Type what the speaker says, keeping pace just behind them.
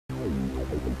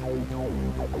This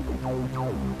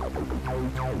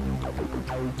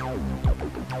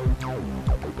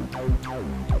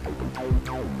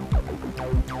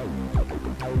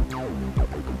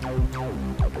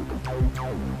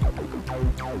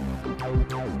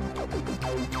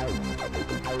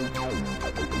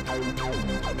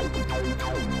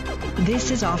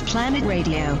is OffPlanet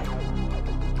Radio.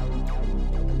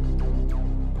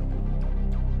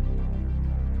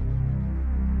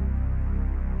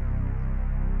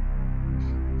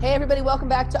 Hey everybody, welcome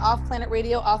back to OffPlanet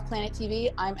Radio, OffPlanet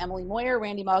TV. I'm Emily Moyer.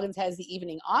 Randy Moggins has the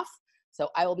evening off, so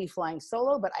I will be flying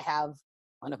solo, but I have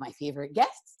one of my favorite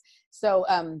guests. So,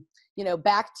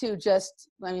 back to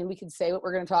we could say what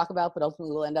we're going to talk about, but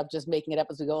ultimately we'll end up just making it up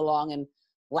as we go along and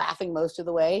laughing most of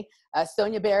the way.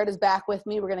 Sonia Barret is back with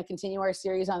me. We're going to continue our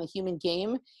series on the human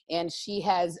game, and she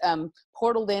has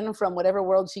portaled in from whatever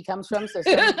world she comes from. So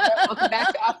Sonia Barret, welcome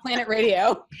back to OffPlanet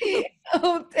Radio.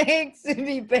 Oh, thanks to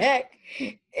be back.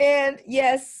 And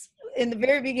yes, in the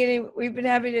very beginning, we've been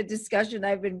having a discussion.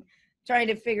 I've been trying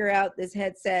to figure out this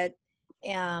headset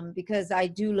because I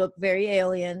do look very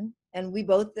alien, and we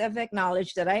both have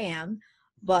acknowledged that I am,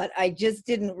 but I just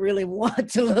didn't really want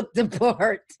to look the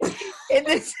part in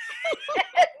this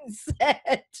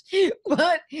headset.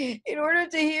 But in order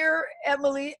to hear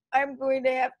Emily, I'm going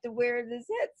to have to wear this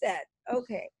headset.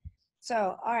 Okay.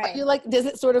 So, all right. Does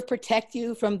it sort of protect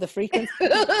you from the frequency?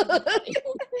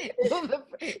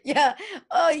 Yeah.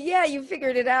 Oh, yeah. You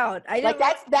figured it out.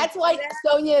 That's why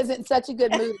Sonia is in such a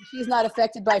good mood. She's not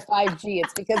affected by 5G.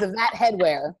 It's because of that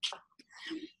headwear.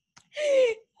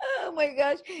 Oh my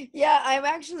gosh. Yeah, I'm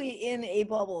actually in a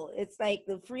bubble. It's like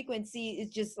the frequency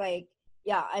is just like,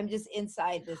 yeah, I'm just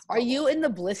inside this bubble. Are you in the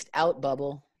blissed out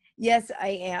bubble? Yes, I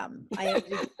am. I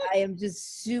am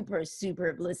just super,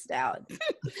 super blissed out.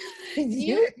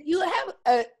 You have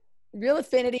a real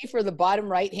affinity for the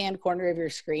bottom right-hand corner of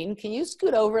your screen. Can you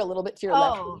scoot over a little bit to your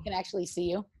left so we can actually see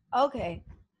you? Okay.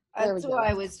 That's why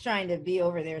I was trying to be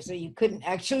over there so you couldn't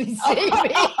actually see me.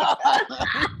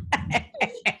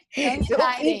 So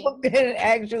people couldn't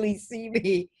actually see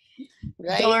me.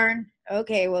 Right? Darn.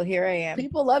 Okay, well, here I am.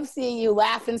 People love seeing you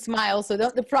laugh and smile, so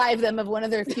don't deprive them of one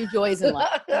of their few joys in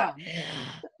life.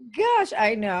 Gosh,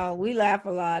 I know. We laugh a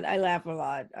lot. I laugh a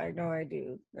lot. I know I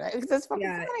do. Right? Because it's fucking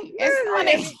funny. It's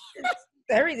funny.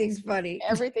 Everything's funny.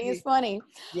 Everything is funny.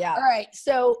 Yeah. All right.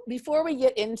 So before we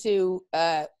get into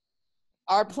our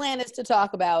plan is to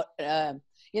talk about,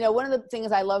 one of the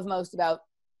things I love most about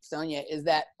Sonia is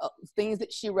that things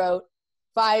that she wrote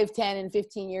 5, 10, and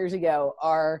 15 years ago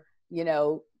are,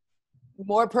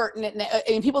 more pertinent.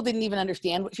 And people didn't even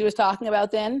understand what she was talking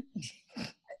about then.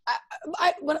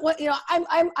 I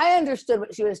understood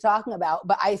what she was talking about,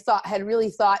 but I had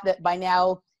really thought that by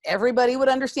now everybody would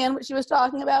understand what she was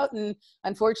talking about. And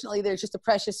unfortunately, there's just a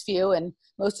precious few, and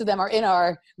most of them are in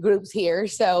our groups here.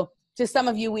 So to some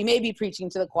of you, we may be preaching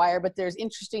to the choir, but there's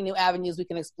interesting new avenues we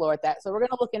can explore at that. So we're going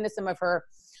to look into some of her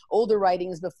older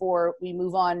writings before we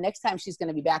move on. Next time she's going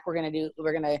to be back, we're going to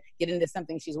get into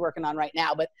something she's working on right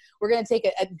now, but we're going to take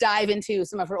a dive into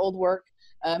some of her old work.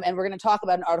 And we're going to talk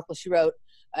about an article she wrote,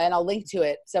 and I'll link to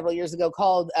it, several years ago,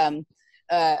 called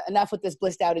Enough with This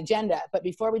Blissed Out Agenda. But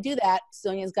before we do that,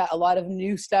 Sonia's got a lot of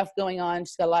new stuff going on.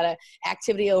 She's got a lot of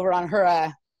activity over on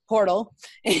her portal.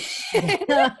 And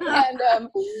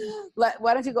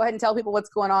why don't you go ahead and tell people what's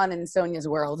going on in Sonia's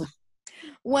world?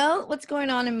 Well, what's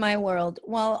going on in my world?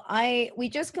 Well, we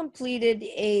just completed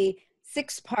a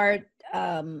 6-part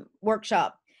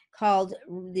workshop called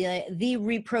the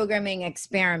Reprogramming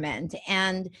Experiment,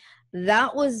 and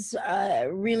that was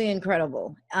really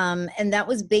incredible. And that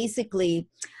was basically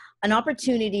an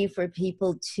opportunity for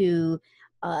people to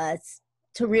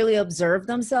really observe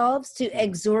themselves, to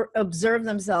observe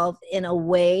themselves in a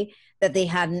way that they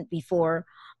hadn't before.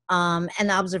 And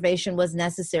the observation was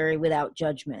necessary without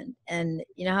judgment. And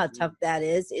you know how tough that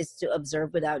is to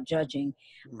observe without judging.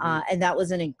 And that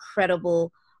was an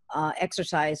incredible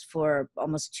exercise for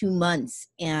almost 2 months.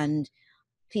 And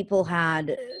people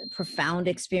had profound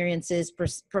experiences,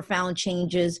 profound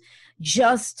changes.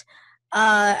 Just,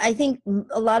 I think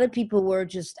a lot of people were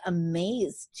just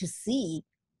amazed to see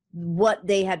what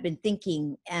they had been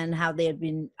thinking and how they had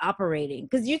been operating.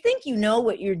 Because you think you know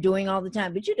what you're doing all the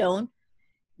time, but you don't.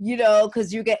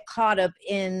 Because you get caught up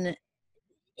in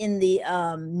the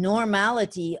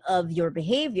normality of your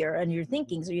behavior and your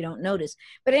thinking, so you don't notice.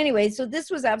 But anyway, so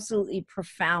this was absolutely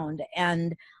profound,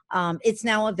 and it's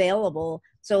now available.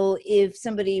 So if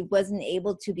somebody wasn't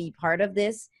able to be part of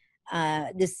this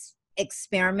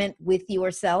experiment with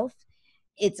yourself,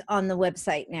 it's on the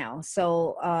website now.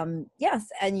 So yes,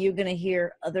 and you're going to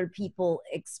hear other people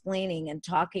explaining and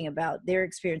talking about their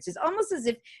experiences, almost as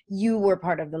if you were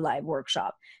part of the live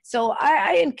workshop. So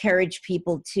I encourage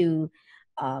people to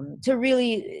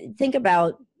really think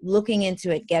about looking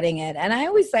into it, getting it. And I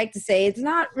always like to say, it's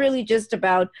not really just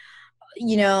about,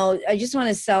 I just want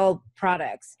to sell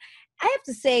products. I have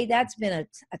to say that's been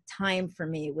a time for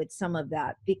me with some of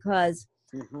that, because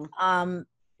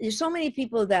there's so many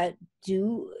people that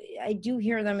I do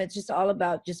hear them. It's just all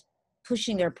about just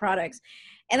pushing their products.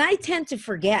 And I tend to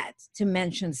forget to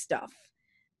mention stuff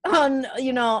on,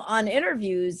 on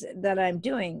interviews that I'm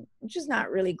doing, which is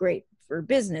not really great for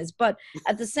business. But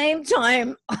at the same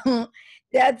time,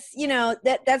 that's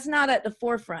not at the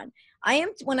forefront.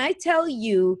 When I tell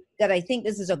you that I think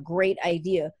this is a great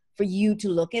idea for you to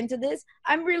look into this,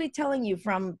 I'm really telling you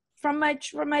from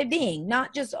my being,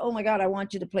 not just, oh my God, I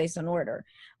want you to place an order,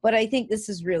 but I think this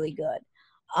is really good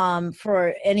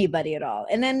for anybody at all.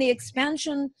 And then the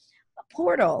expansion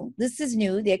portal, this is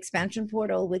new, the expansion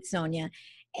portal with Sonia,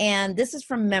 and this is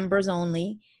from members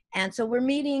only. And so we're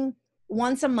meeting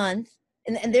once a month,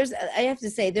 and I have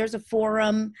to say, there's a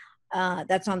forum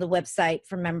that's on the website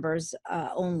for members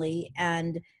only,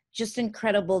 and just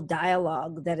incredible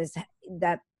dialogue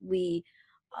that we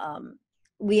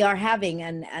are having,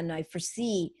 and I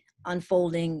foresee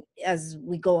unfolding as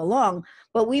we go along.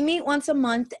 But we meet once a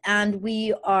month, and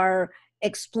we are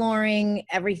exploring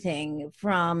everything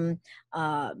from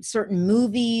certain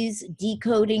movies,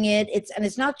 decoding it.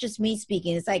 It's not just me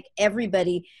speaking. It's like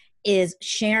everybody is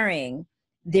sharing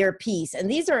their piece. And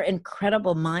these are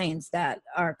incredible minds that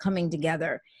are coming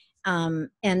together and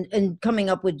coming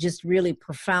up with just really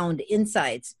profound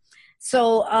insights.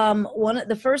 So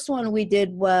the first one we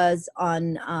did was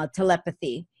on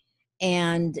telepathy,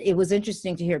 and it was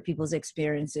interesting to hear people's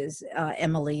experiences,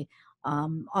 Emily,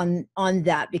 on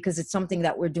that, because it's something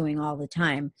that we're doing all the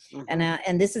time.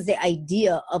 And this is the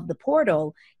idea of the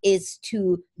portal, is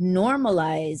to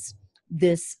normalize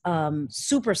this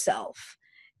super self,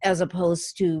 as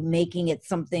opposed to making it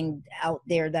something out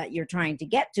there that you're trying to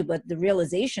get to, but the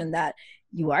realization that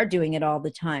you are doing it all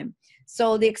the time.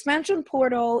 So the expansion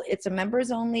portal, it's a members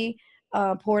only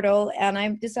portal, and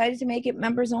I've decided to make it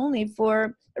members only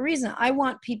for a reason. I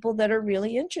want people that are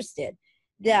really interested,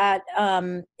 that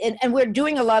and we're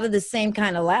doing a lot of the same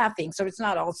kind of laughing, so it's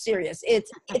not all serious.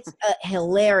 It's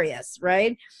hilarious,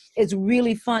 right? It's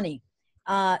really funny.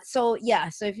 So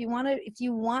if you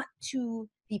want to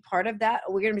be part of that,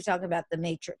 we're going to be talking about The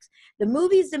Matrix. The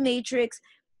movies, The Matrix,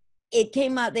 they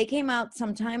came out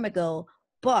some time ago,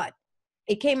 but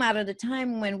it came out at a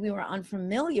time when we were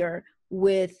unfamiliar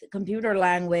with computer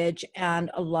language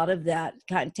and a lot of that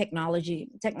kind of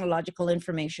technological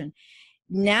information.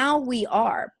 Now we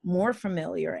are more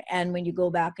familiar, and when you go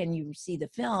back and you see the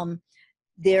film,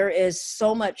 there is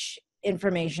so much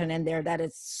information in there that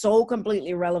is so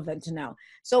completely relevant to now.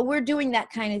 So we're doing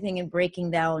that kind of thing and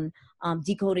breaking down,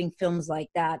 decoding films like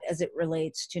that as it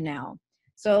relates to now.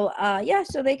 So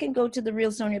so they can go to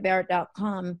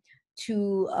therealsoniabarret.com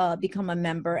to become a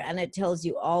member, and it tells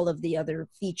you all of the other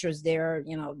features there.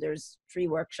 There's free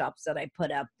workshops that I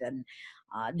put up, and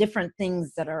different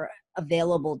things that are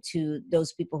available to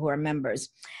those people who are members.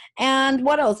 And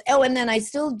what else? Oh, and then I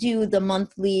still do the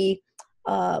monthly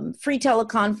free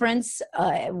teleconference.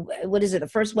 What is it? The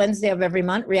first Wednesday of every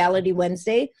month, Reality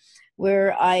Wednesday,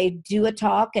 where I do a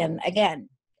talk. And again,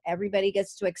 everybody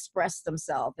gets to express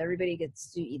themselves. Everybody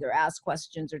gets to either ask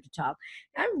questions or to talk.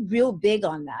 I'm real big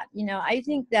on that. I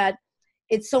think that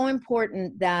it's so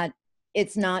important that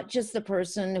it's not just the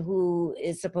person who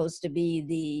is supposed to be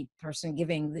the person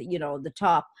giving the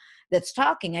talk that's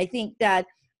talking. I think that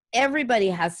everybody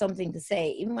has something to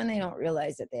say, even when they don't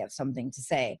realize that they have something to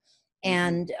say.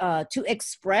 And to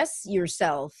express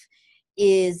yourself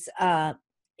is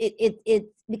it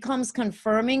becomes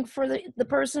confirming for the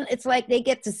person. It's like they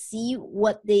get to see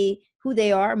who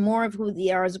they are, more of who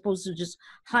they are, as opposed to just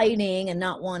hiding and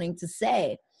not wanting to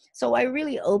say. So I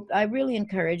really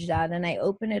encourage that, and I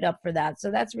open it up for that.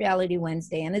 So that's Reality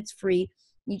Wednesday, and it's free.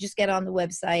 You just get on the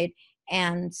website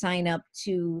and sign up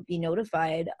to be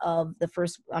notified of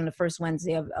on the first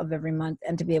Wednesday of every month,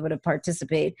 and to be able to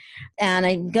participate. And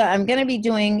I'm going to be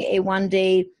doing a one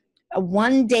day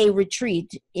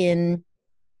retreat in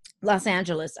Los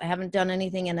Angeles. I haven't done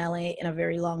anything in LA in a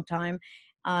very long time.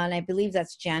 And I believe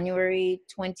that's January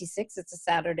 26th. It's a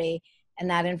Saturday. And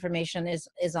that information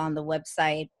is on the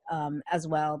website as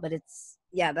well. But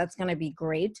that's going to be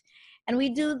great. And we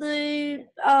do the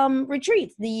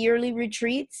retreats, the yearly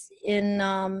retreats in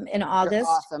August. They're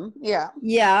awesome. Yeah.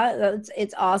 Yeah,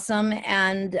 it's awesome.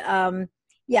 And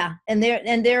Yeah, and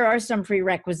there are some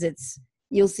prerequisites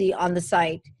you'll see on the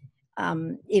site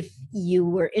if you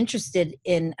were interested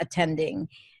in attending.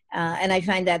 And I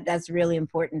find that that's really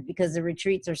important because the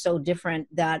retreats are so different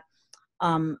that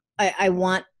I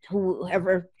want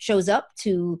whoever shows up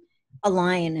to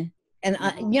align and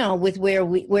with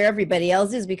where everybody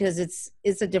else is, because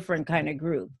it's a different kind of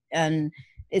group and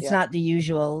it's not the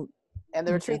usual. And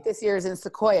the retreat this year is in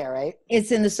Sequoia, right?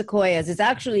 It's in the Sequoias. It's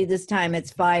actually, this time it's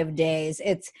 5 days.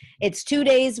 It's 2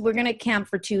 days. We're going to camp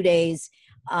for 2 days.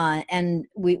 And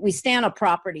we stay on a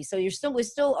property. So we're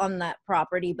still on that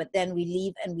property, but then we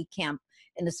leave and we camp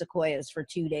in the Sequoias for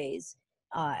 2 days.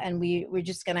 And we're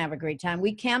just going to have a great time.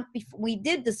 We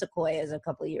did the Sequoias a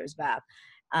couple of years back.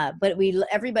 But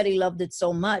everybody loved it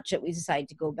so much that we decided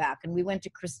to go back, and we went to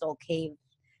Crystal Cave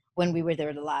when we were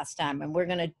there the last time, and we're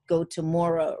going to go to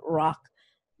Mora Rock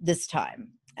this time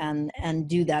and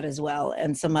do that as well,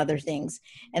 and some other things,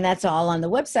 and that's all on the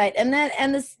website. And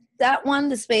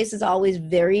the space is always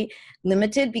very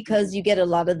limited because you get a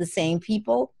lot of the same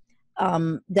people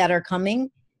that are coming,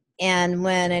 and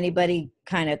when anybody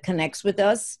kind of connects with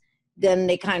us, then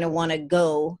they kind of want to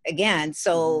go again.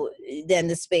 So then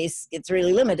the space gets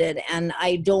really limited, and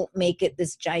I don't make it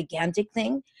this gigantic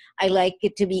thing. I like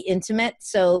it to be intimate.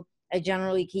 So I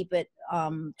generally keep it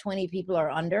 20 people or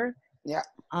under. Yeah.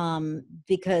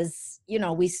 Because,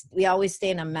 we always stay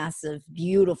in a massive,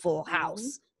 beautiful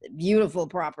house, beautiful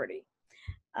property.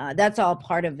 That's all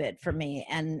part of it for me.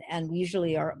 And we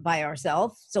usually are by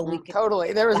ourselves. So we can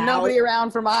totally. There was nobody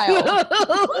around for miles.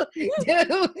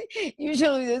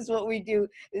 Usually that's what we do.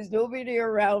 There's nobody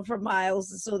around for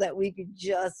miles so that we could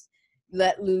just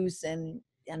let loose and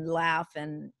laugh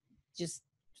and just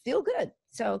feel good.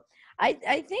 So I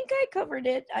think I covered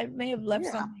it. I may have left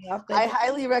something up. I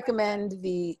highly recommend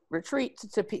the retreat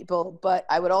to people, but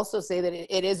I would also say that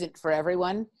it isn't for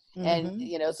everyone. And,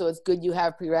 so it's good you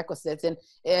have prerequisites, and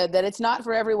that it's not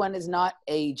for everyone is not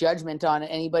a judgment on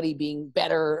anybody being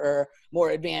better or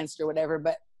more advanced or whatever.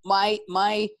 But my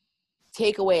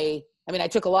takeaway, I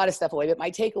took a lot of stuff away, but my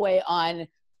takeaway on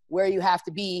where you have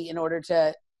to be in order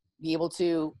to be able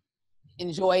to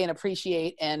enjoy and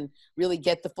appreciate and really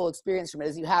get the full experience from it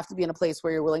is you have to be in a place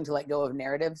where you're willing to let go of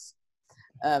narratives.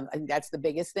 I think that's the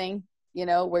biggest thing.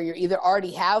 Where you're either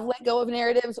already have let go of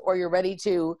narratives or you're ready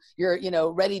to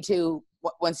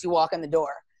once you walk in the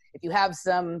door. If you have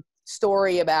some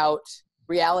story about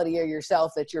reality or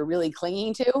yourself that you're really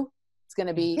clinging to, it's going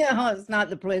to be, it's not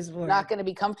the place for not going to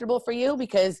be comfortable for you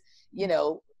because,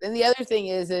 and the other thing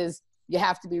is you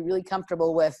have to be really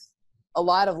comfortable with a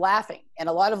lot of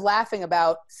laughing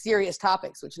about serious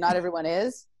topics, which not everyone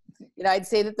is. I'd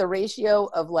say that the ratio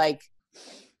of like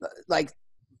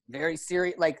very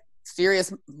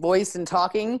serious voice and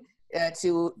talking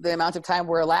to the amount of time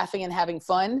we're laughing and having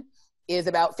fun is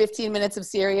about 15 minutes of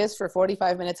serious for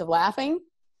 45 minutes of laughing.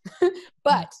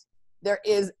 But there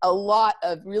is a lot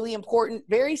of really important,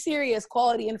 very serious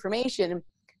quality information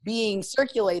being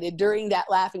circulated during that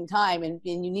laughing time. And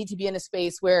you need to be in a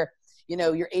space where,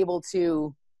 you're able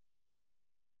to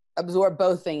absorb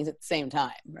both things at the same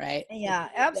time, right? Yeah,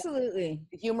 absolutely.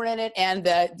 The humor in it and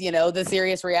the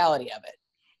serious reality of it.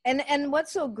 And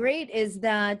what's so great is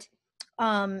that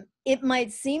it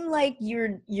might seem like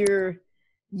you're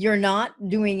not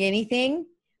doing anything,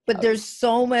 but there's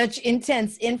so much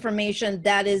intense information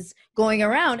that is going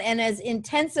around, and as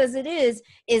intense as it is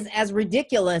as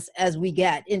ridiculous as we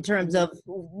get in terms of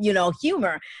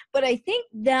humor. But I think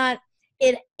that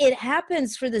it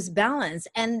happens for this balance,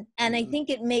 and I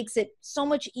think it makes it so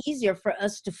much easier for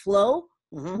us to flow.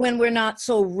 When we're not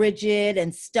so rigid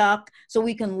and stuck, so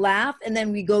we can laugh, and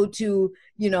then we go to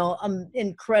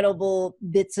incredible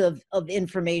bits of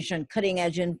information, cutting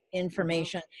edge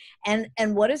information,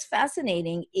 and what is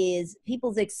fascinating is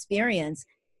people's experience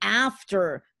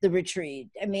after the retreat.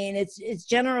 It's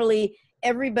generally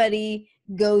everybody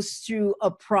goes through a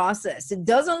process. It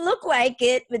doesn't look like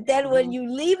it, but then when you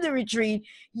leave the retreat,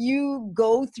 you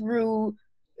go through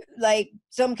like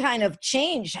some kind of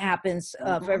change happens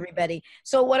for everybody.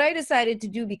 So what I decided to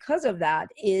do because of that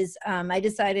is I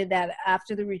decided that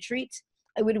after the retreat,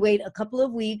 I would wait a couple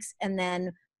of weeks, and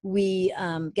then we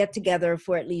get together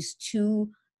for at least two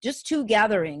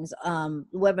gatherings,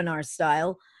 webinar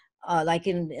style, like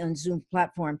in Zoom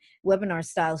platform, webinar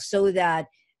style, so that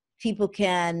people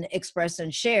can express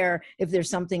and share if there's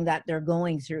something that they're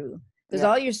going through. Because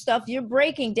all your stuff, you're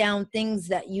breaking down things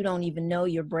that you don't even know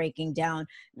you're breaking down.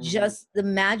 Just the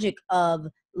magic of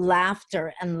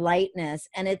laughter and lightness.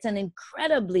 And it's an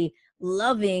incredibly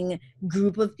loving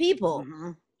group of people.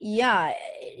 Yeah.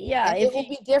 And it will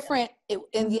be different.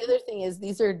 And the other thing is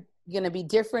these are going to be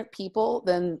different people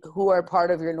than who are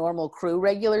part of your normal crew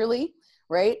regularly,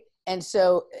 right? And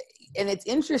so, and it's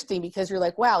interesting because you're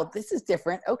like, wow, this is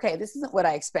different. Okay, this isn't what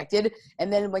I expected.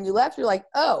 And then when you left, you're like,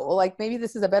 oh, well, like maybe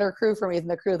this is a better crew for me than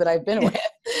the crew that I've been with,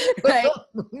 right?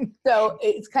 So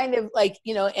it's kind of like,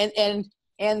 you know, and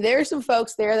there's some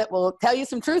folks there that will tell you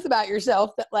some truth about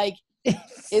yourself that like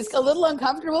is a little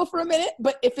uncomfortable for a minute,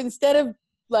 but if instead of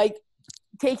like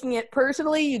taking it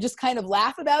personally, you just kind of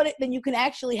laugh about it, then you can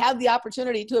actually have the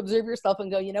opportunity to observe yourself and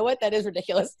go, you know what, that is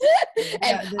ridiculous.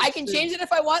 And I can change it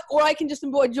if I want, or I can just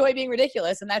enjoy being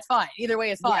ridiculous, and that's fine. Either way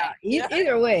is fine. Yeah,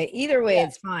 either way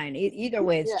it's fine. Either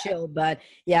way it's chill. But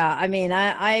yeah, I mean,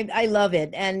 I love it.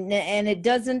 And it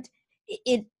doesn't,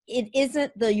 it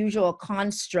isn't the usual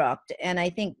construct. And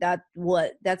I think that's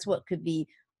what could be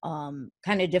kind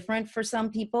of different for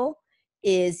some people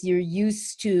is we're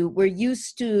used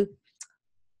to,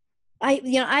 I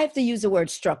have to use the word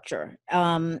structure.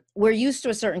 We're used to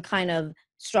a certain kind of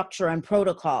structure and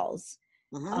protocols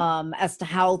as to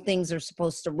how things are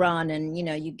supposed to run. And, you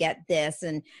know, you get this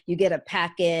and you get a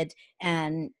packet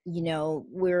and, you know,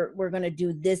 we're going to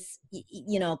do this,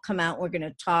 you know, come out, we're going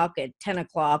to talk at 10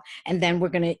 o'clock and then we're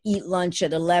going to eat lunch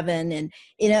at 11. And,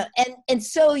 you know, and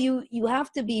so you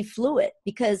have to be fluid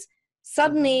because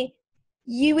suddenly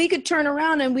we could turn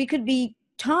around and we could be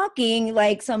talking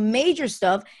like some major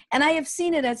stuff. And I have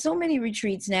seen it at so many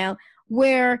retreats now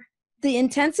where the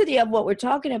intensity of what we're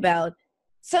talking about,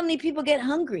 suddenly people get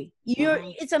hungry.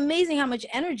 It's amazing how much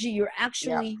energy you're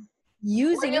actually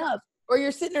using up. Or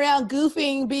you're sitting around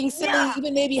goofing, being silly,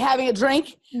 even maybe having a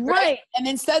drink. Right. And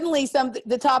then suddenly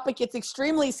the topic gets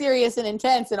extremely serious and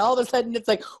intense. And all of a sudden it's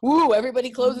like, woo, everybody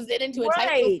closes it into a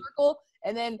tight little circle.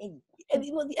 And then, and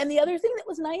the other thing that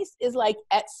was nice is like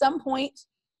at some point,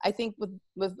 I think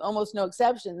with almost no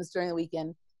exceptions during the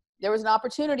weekend, there was an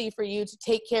opportunity for you to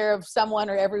take care of someone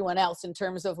or everyone else in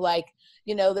terms of like,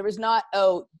 you know, there was not,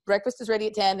 oh, breakfast is ready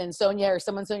at 10 and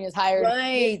Sonia's hired.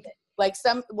 Right. Like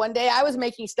one day I was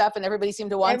making stuff and everybody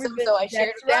seemed to want some, so I shared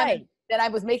it with them. Then I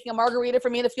was making a margarita for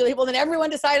me and a few people, and then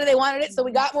everyone decided they wanted it, so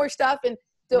we got more stuff. And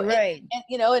so, and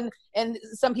you know, and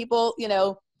some people, you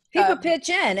know, people pitch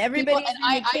in. Everybody, and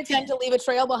I tend to leave a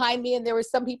trail behind me, and there were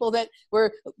some people that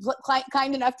were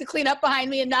kind enough to clean up behind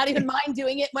me and not even mind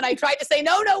doing it. When I tried to say,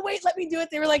 no, wait, let me do it,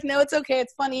 they were like, no, it's okay,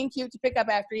 it's funny and cute to pick up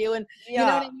after you, and you know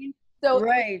what I mean. So,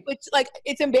 which like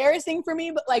it's embarrassing for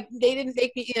me, but like they didn't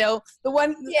make me, you know,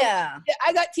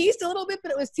 I got teased a little bit,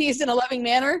 but it was teased in a loving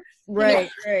manner.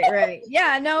 Right.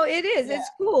 Yeah, no, it is. Yeah. It's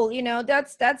cool. You know,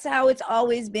 that's how it's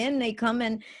always been. They come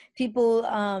and people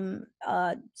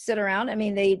sit around. I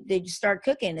mean, they just start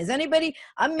cooking.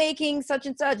 I'm making such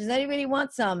and such. Does anybody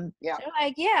want some? Yeah. They're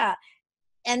like, yeah.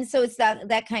 And so it's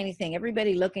that kind of thing.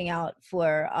 Everybody looking out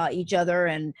for each other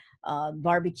and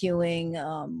barbecuing.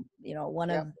 You know, one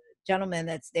of gentleman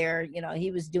that's there, you know,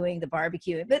 he was doing the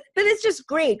barbecue, but it's just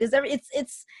great because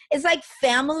it's like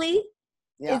family.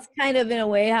 It's kind of in a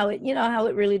way how it, you know, how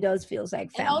it really does feels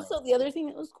like family. And also the other thing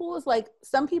that was cool is like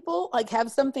some people like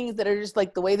have some things that are just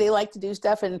like the way they like to do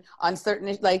stuff, and on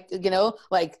certain, like, you know,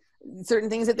 like certain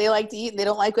things that they like to eat and they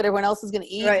don't like what everyone else is going to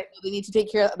eat. So they need to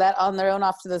take care of that on their own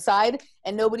off to the side,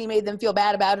 and nobody made them feel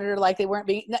bad about it or like they weren't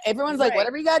being, everyone's like,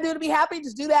 whatever you got to do to be happy,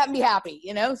 just do that and be happy,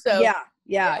 you know? So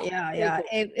Yeah.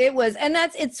 It was, and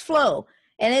it's flow.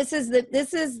 And this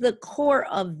is the core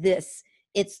of this.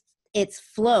 It's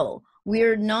flow.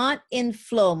 We're not in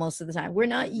flow most of the time. We're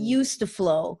not used to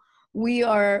flow. We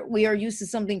are used to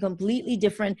something completely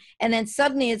different. And then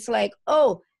suddenly it's like,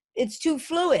 oh, it's too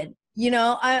fluid. You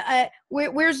know,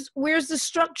 where's the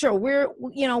structure?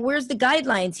 Where's the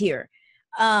guidelines here?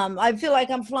 I feel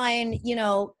like I'm flying, you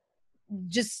know,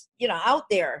 just, you know, out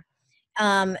there.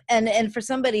 And for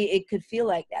somebody, it could feel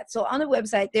like that. So on the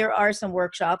website, there are some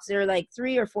workshops. There are like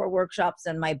 3 or 4 workshops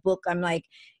in my book. I'm like,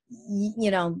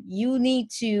 you know, you need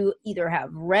to either have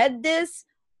read this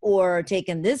or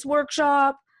taken this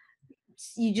workshop.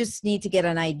 You just need to get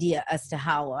an idea as to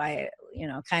how I, you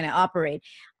know, kind of operate.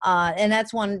 And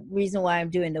that's one reason why I'm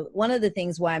doing one of the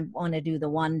things why I want to do the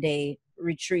 1-day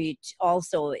retreat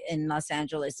also in Los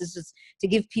Angeles is just to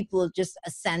give people just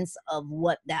a sense of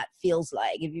what that feels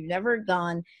like. If you've never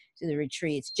gone to the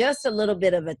retreats, just a little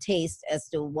bit of a taste as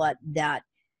to what that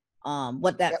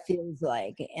feels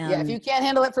like. And if you can't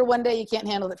handle it for 1 day, you can't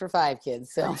handle it for 5,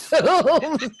 kids. So, and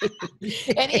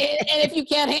if you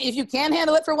can't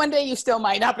handle it for 1 day, you still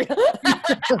might not be.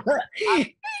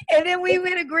 And then we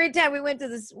had a great time. We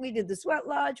did the sweat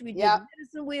lodge. We did the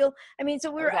medicine wheel. I mean,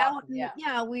 so we were out.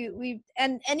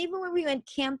 And, and even when we went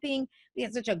camping, we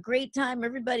had such a great time.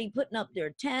 Everybody putting up their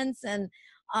tents, and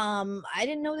I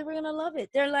didn't know they were going to love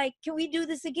it. They're like, can we do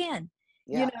this again?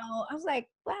 You know, I was like,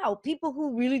 wow, people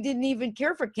who really didn't even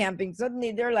care for camping,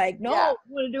 suddenly they're like, no, I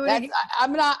want to do it again.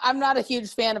 I'm not a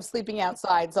huge fan of sleeping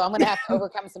outside, so I'm going to have to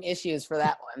overcome some issues for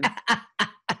that one.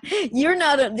 You're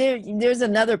not there's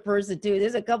another person too.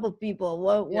 There's a couple people,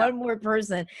 one more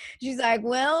person. She's like,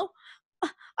 well,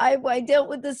 I dealt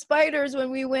with the spiders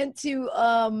when we went to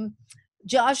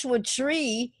Joshua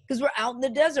Tree, because we're out in the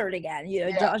desert again, you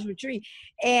know, Joshua Tree,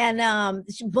 and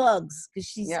bugs, because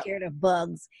she's scared of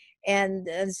bugs,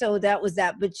 and so that was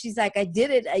that. But she's like, I did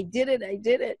it.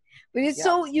 But it's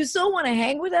you so want to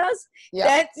hang with us.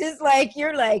 That's just like,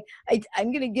 you're like,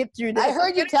 I'm gonna get through this. I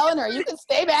heard you telling her you can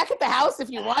stay back at the house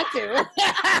if you want to.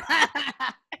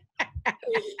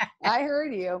 I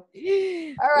heard you.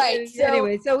 All right. So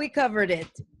anyway, so we covered it.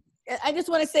 I just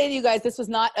want to say to you guys, this was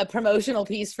not a promotional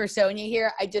piece for Sonia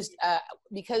here. I just,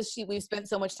 because we've spent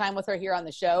so much time with her here on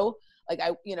the show, like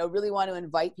I, really want to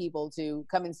invite people to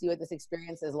come and see what this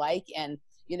experience is like. And,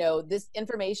 this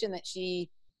information that she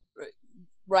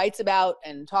writes about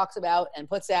and talks about and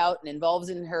puts out and involves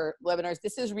in her webinars,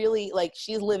 this is really like,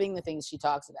 she's living the things she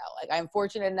talks about. Like, I'm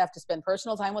fortunate enough to spend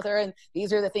personal time with her, and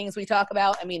these are the things we talk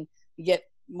about. I mean, you get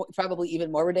probably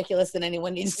even more ridiculous than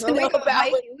anyone needs to know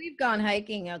about. We've gone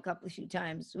hiking a few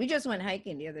times. We just went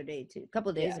hiking the other day too, a couple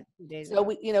of days.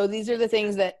 So these are the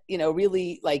things that,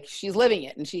 really, like, she's living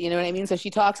it, and she, you know what I mean? So she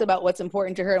talks about what's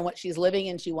important to her and what she's living,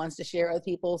 and she wants to share with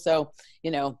people. So,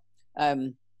 check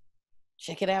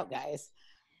it out, guys.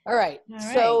 All right.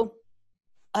 So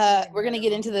we're going to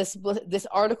get into this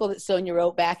article that Sonia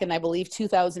wrote back in, I believe,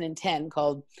 2010,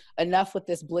 called "Enough with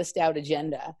This Blissed Out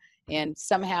Agenda." And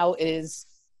somehow it is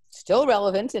still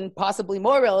relevant, and possibly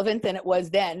more relevant than it was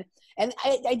then. And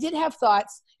I did have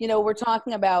thoughts, we're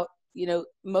talking about,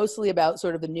 mostly about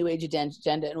sort of the New Age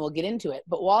agenda, and we'll get into it.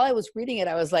 But while I was reading it,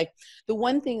 I was like, the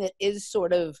one thing that is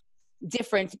sort of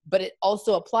different, but it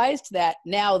also applies to that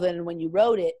now than when you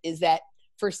wrote it, is that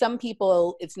for some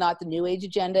people, it's not the New Age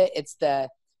agenda, it's the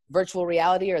virtual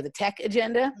reality or the tech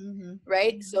agenda,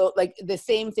 right? Mm-hmm. So like the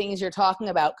same things you're talking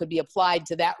about could be applied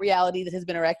to that reality that has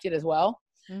been erected as well.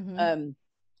 Mm-hmm.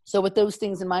 So with those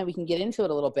things in mind, we can get into it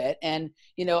a little bit. And,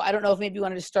 I don't know if maybe you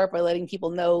wanted to start by letting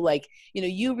people know, like,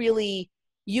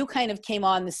 you kind of came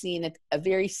on the scene at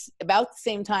about the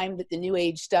same time that the New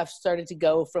Age stuff started to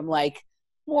go from like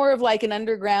more of like an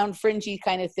underground fringy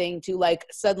kind of thing to like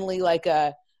suddenly like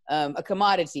a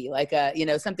commodity, like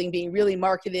something being really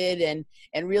marketed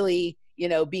and really,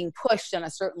 being pushed on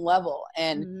a certain level.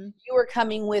 And you were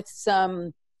coming with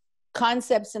some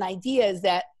concepts and ideas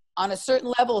that on a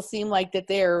certain level seem like that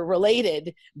they're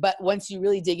related, but once you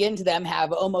really dig into them,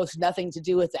 have almost nothing to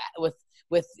do with that,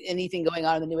 with anything going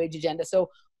on in the New Age agenda. So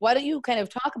why don't you kind of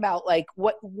talk about like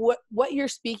what you're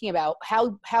speaking about,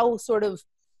 how sort of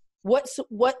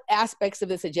what aspects of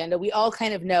this agenda? We all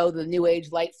kind of know the New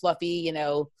Age light, fluffy,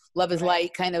 love is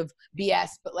light kind of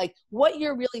BS, but like what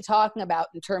you're really talking about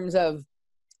in terms of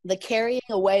the carrying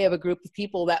away of a group of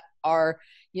people that are,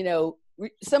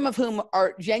 some of whom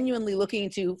are genuinely looking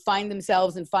to find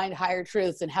themselves and find higher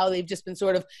truths, and how they've just been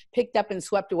sort of picked up and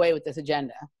swept away with this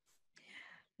agenda.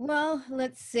 Well,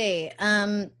 let's see.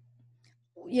 Okay,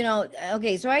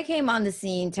 so I came on the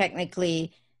scene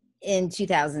technically in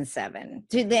 2007.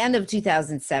 To the end of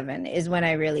 2007 is when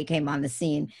I really came on the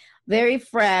scene. Very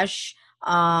fresh.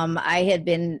 I had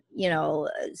been,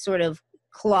 sort of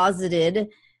closeted.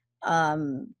 I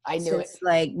knew it.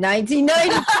 Like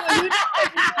 1992.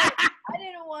 I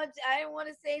didn't want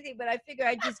to say anything, but I figure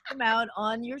I'd just come out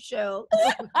on your show.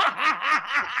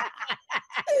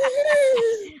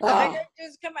 I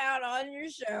just come out on your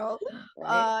show.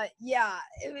 Right.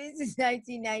 It was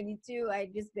 1992.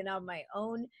 I'd just been on my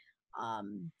own.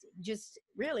 Just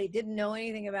really didn't know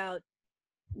anything about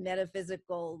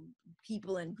metaphysical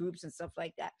people and groups and stuff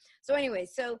like that. So anyway,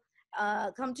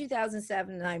 come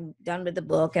 2007, I'm done with the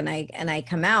book, and I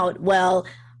come out. Well,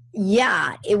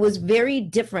 yeah, it was very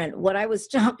different. What I was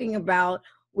talking about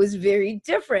was very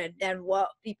different than what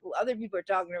other people are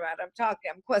talking about. I'm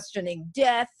questioning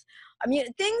death. I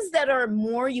mean, things that are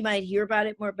more, you might hear about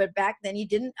it more, but back then you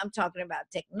didn't. I'm talking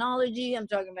about technology. I'm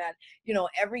talking about,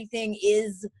 everything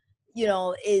is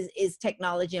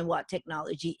technology and what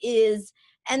technology is.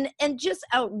 And just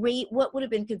what would have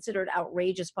been considered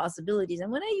outrageous possibilities.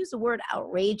 And when I use the word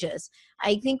outrageous,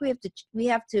 I think we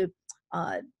have to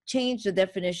change the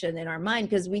definition in our mind,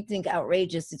 because we think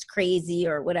outrageous is crazy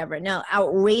or whatever. No,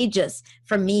 outrageous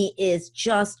for me is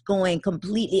just going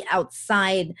completely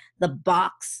outside the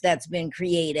box that's been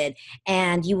created.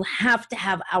 And you have to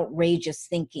have outrageous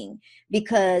thinking,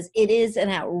 because it is an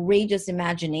outrageous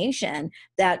imagination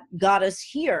that got us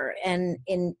here and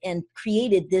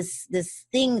created this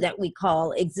thing that we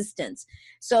call existence.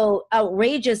 So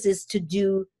outrageous is to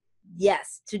do,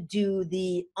 yes, to do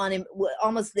the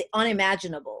almost the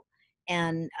unimaginable,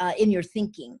 and in your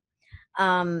thinking.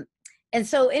 And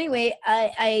so anyway,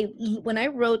 I when I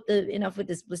wrote the Enough with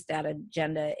this Blissed Out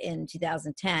agenda in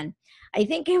 2010, I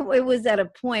think it was at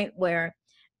a point where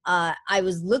I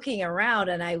was looking around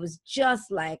and I was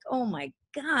just like, oh my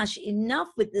gosh, enough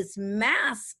with this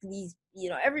mask, these,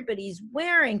 everybody's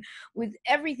wearing, with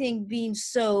everything being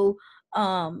so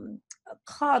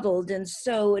coddled, and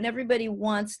everybody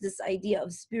wants this idea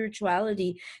of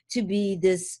spirituality to be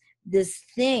this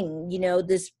thing,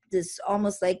 this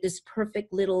almost like this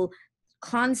perfect little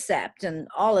concept and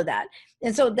all of that.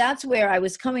 And so that's where I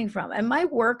was coming from. And my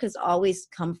work has always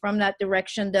come from that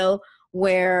direction, though,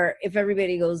 where if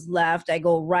everybody goes left, I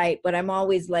go right, but I'm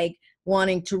always like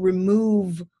wanting to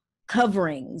remove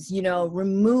coverings,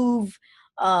 remove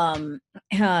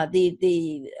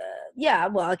yeah,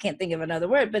 well, I can't think of another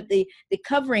word, but the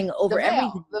covering over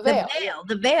everything,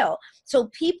 the veil. So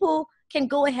people can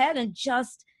go ahead and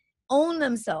just own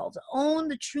themselves, own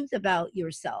the truth about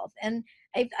yourself. And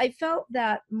I felt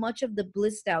that much of the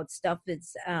blissed out stuff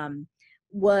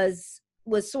was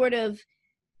sort of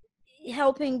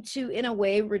helping to, in a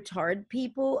way, retard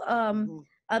people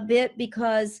a bit,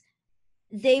 because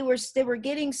they were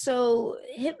getting so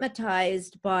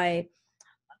hypnotized by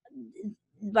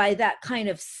that kind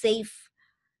of safe,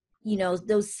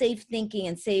 those safe thinking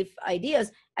and safe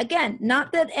ideas. Again,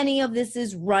 not that any of this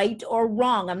is right or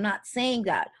wrong. I'm not saying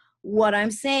that. What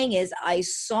I'm saying is I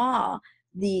saw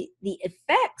the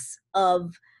effects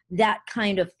of that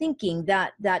kind of thinking,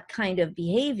 that kind of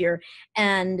behavior,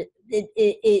 and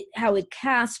how it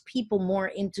casts people more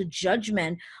into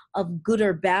judgment of good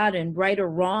or bad and right or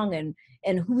wrong,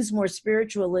 and who's more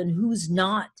spiritual and who's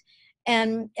not.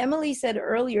 And Emily said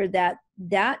earlier that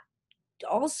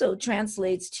also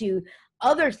translates to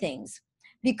other things,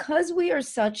 because we are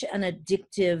such an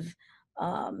addictive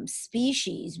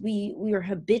species. We are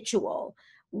habitual.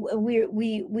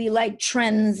 We like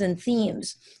trends and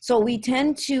themes, so we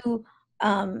tend to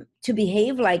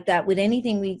behave like that with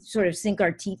anything we sort of sink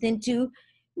our teeth into.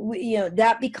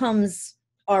 That becomes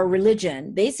our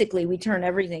religion. Basically, we turn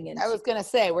everything into. I was going to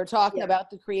say, we're talking about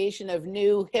the creation of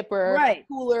new, hipper, right,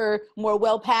 cooler, more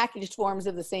well-packaged forms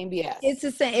of the same BS. It's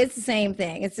the same. It's the same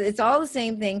thing. It's all the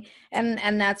same thing,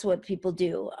 and that's what people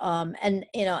do. And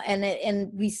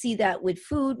we see that with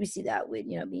food. We see that with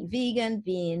being vegan,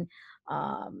 being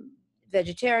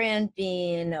vegetarian,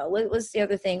 being what's the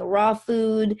other thing? Raw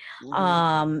food.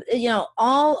 All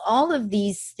of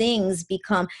these things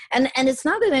become, and it's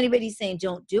not that anybody's saying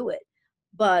don't do it.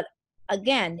 But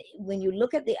again, when you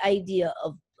look at the idea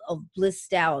of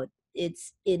blissed out, it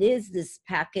is this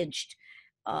packaged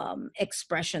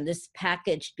expression, this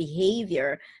packaged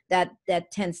behavior that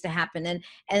tends to happen,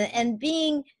 and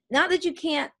being, not that you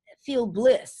can't feel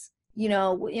bliss,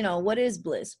 what is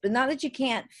bliss, but not that you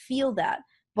can't feel that.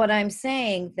 But I'm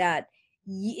saying that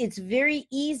it's very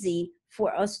easy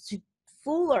for us to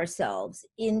fool ourselves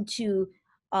into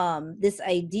this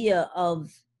idea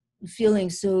of feeling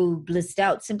so blissed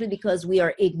out, simply because we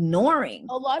are ignoring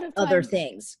a lot of other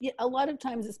things. Yeah, a lot of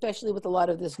times, especially with a lot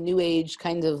of this new age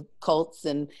kind of cults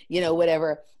and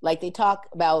whatever, like they talk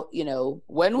about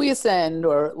when we ascend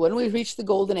or when we reach the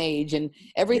golden age and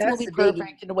everything will be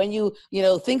perfect, and when you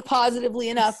think positively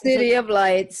enough, city of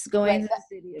lights, going to the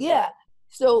city of lights.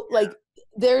 So like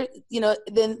there,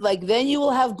 then you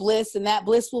will have bliss, and that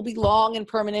bliss will be long and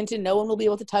permanent, and no one will be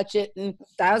able to touch it, and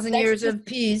 1,000 years of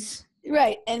peace.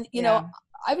 Right. And,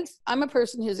 I'm a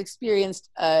person who's experienced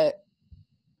a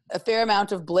fair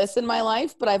amount of bliss in my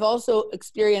life, but I've also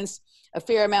experienced a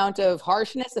fair amount of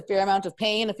harshness, a fair amount of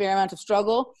pain, a fair amount of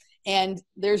struggle. And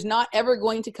there's not ever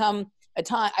going to come a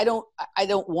time, I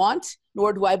don't want,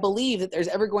 nor do I believe that there's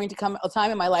ever going to come a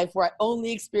time in my life where I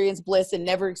only experience bliss and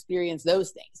never experience those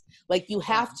things. Like, you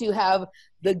have to have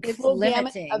the full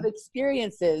gamut of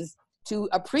experiences to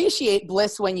appreciate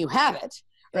bliss when you have it.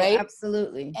 Right. Oh,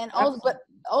 absolutely. And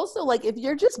also, like, if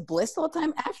you're just blissed all the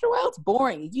time, after a while, it's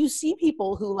boring. You see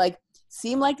people who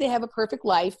seem like they have a perfect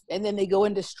life, and then they go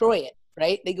and destroy it.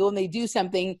 Right. They go and they do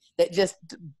something that just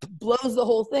blows the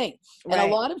whole thing. Right. And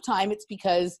a lot of time it's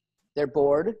because they're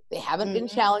bored. They haven't been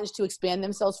challenged to expand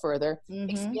themselves further.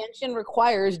 Expansion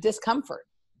requires discomfort.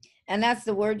 And that's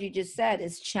the word you just said,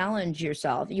 is challenge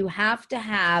yourself. You have to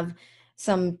have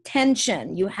some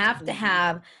tension. You have to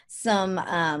have some,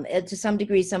 to some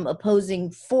degree, some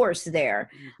opposing force there.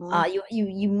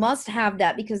 You must have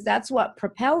that, because that's what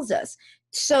propels us.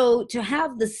 So to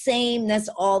have the sameness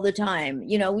all the time,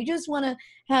 we just want to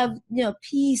have,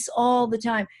 peace all the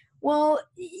time. Well,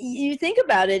 you think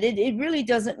about it, it really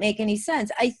doesn't make any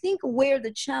sense. I think where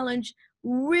the challenge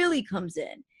really comes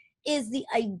in is the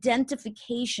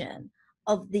identification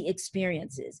of the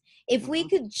experiences. If we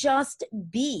could just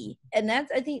be, and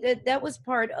that's, I think that was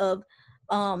part of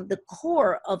the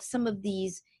core of some of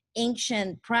these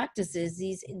ancient practices,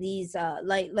 these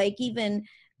like even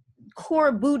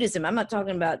core Buddhism. I'm not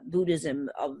talking about Buddhism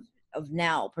of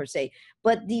now per se,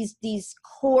 but these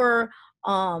core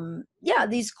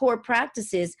these core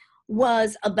practices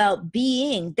was about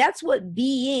being. That's what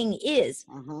being is.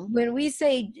 When we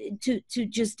say to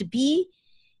just be,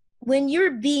 when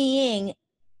you're being,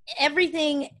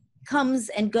 everything comes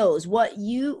and goes. What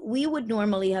we would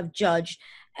normally have judged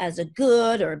as a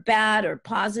good or bad or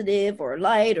positive or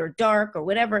light or dark or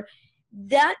whatever,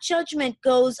 that judgment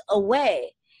goes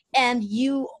away, and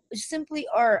you simply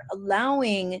are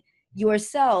allowing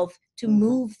yourself to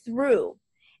move through.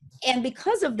 And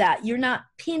because of that, you're not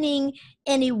pinning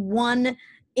any one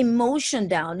emotion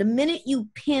down. The minute you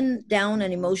pin down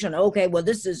an emotion, okay, well,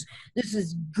 this is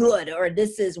good, or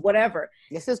this is whatever.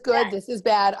 This is good. This is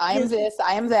bad. I am this.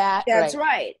 I am that. That's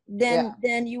right.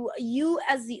 Then you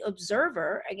as the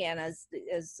observer, again, as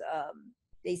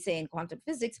they say in quantum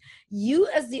physics, you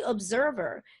as the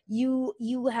observer, you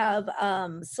have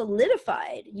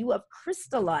solidified, you have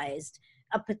crystallized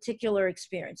a particular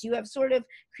experience. You have sort of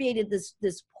created this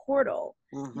portal,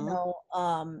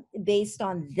 based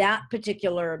on that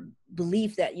particular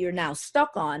belief that you're now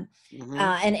stuck on.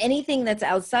 And anything that's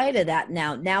outside of that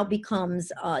now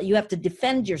becomes, you have to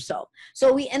defend yourself.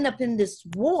 So we end up in this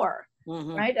war,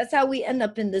 right? That's how we end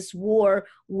up in this war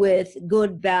with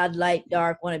good, bad, light,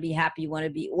 dark, want to be happy, want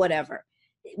to be whatever.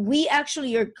 We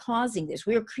actually are causing this.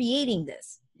 We are creating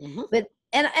this. But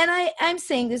I'm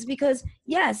saying this because,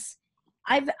 yes,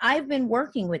 I've been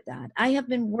working with that. I have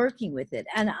been working with it.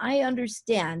 And I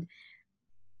understand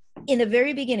in the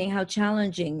very beginning how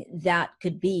challenging that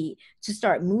could be, to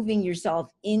start moving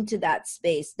yourself into that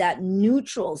space, that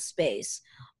neutral space,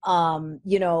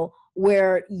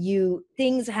 where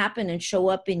things happen and show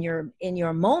up in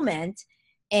your moment,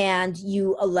 and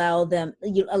you allow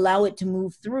it to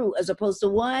move through, as opposed to,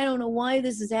 well, I don't know why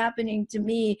this is happening to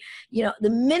me. The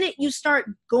minute you start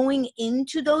going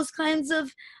into those kinds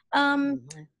of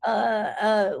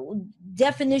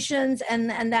definitions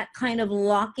and that kind of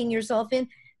locking yourself in,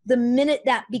 the minute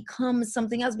that becomes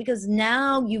something else, because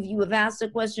now you have asked the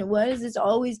question, why does this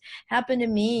always happen to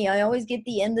me? I always get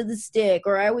the end of the stick,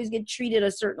 or I always get treated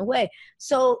a certain way.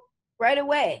 So right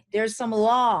away, there's some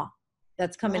law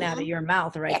that's coming out of your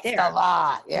mouth right there. That's the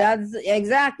law. Yeah. That's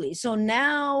exactly. So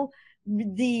now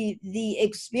the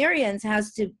experience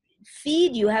has to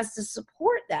feed you, has to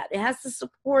support that. It has to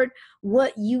support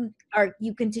what you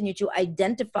continue to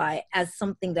identify as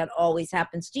something that always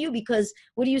happens to you, because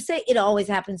what do you say? It always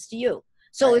happens to you.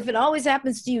 So if it always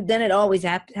happens to you, then it always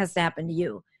has to happen to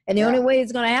you. And the only way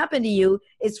it's going to happen to you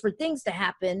is for things to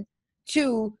happen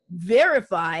to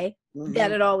verify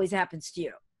that it always happens to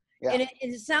you. Yeah. And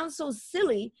it sounds so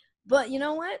silly, but you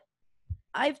know what?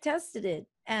 I've tested it,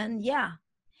 and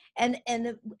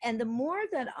and the more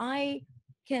that I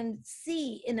can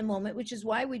see in the moment, which is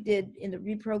why we did in the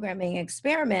reprogramming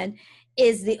experiment,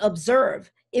 is the observe.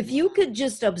 If you could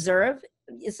just observe,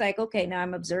 it's like, okay, now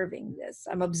I'm observing this.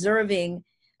 I'm observing,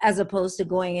 as opposed to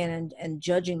going in and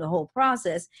judging the whole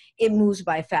process. It moves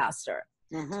by faster.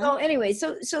 So anyway,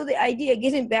 so the idea,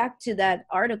 getting back to that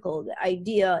article, the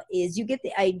idea is you get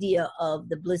the idea of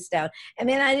the blissed out. I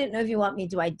mean, I didn't know if you want me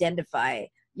to identify,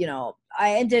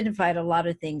 I identified a lot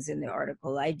of things in the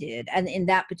article. I did. And in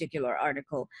that particular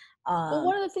article. Well,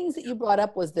 one of the things that you brought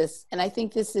up was this, and I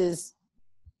think this is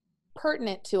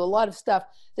pertinent to a lot of stuff,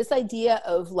 this idea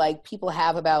of like people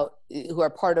have about, who are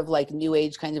part of like new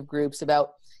age kind of groups,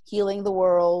 about healing the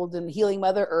world and healing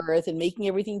Mother Earth and making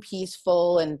everything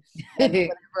peaceful and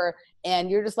whatever. And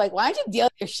you're just like, why don't you deal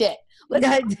with your shit? Let's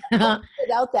talk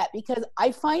about that, because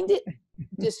I find it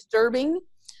disturbing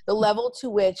the level to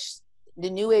which the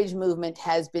New Age movement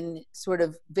has been sort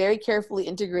of very carefully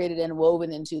integrated and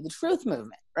woven into the truth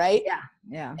movement, right?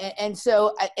 Yeah. And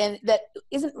so, and that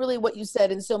isn't really what you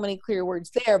said in so many clear words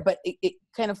there, but it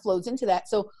kind of flows into that.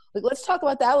 So like, let's talk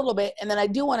about that a little bit. And then I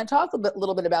do want to talk a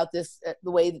little bit about this,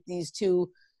 the way that these two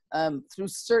through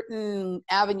certain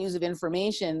avenues of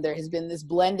information, there has been this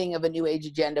blending of a new age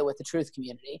agenda with the truth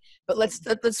community. But let's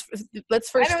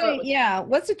first start with,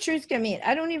 what's the truth community?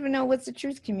 I don't even know what's the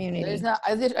truth community. there's not,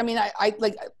 I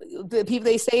like the people,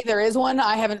 they say there is one.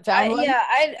 I haven't found one. Yeah,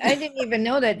 I didn't even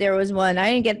know that there was one.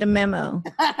 I didn't get the memo.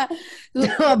 But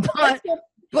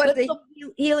the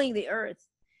healing the earth.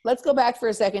 Let's go back for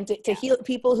a second to heal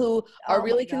people who are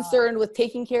really concerned with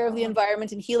taking care of the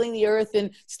environment and healing the earth and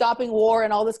stopping war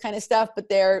and all this kind of stuff, but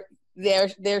their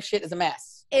shit is a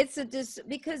mess. It's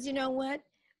because you know what?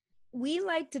 We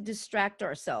like to distract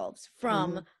ourselves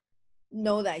from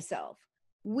know thyself.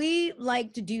 We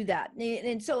like to do that.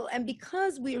 And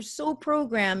because we are so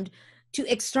programmed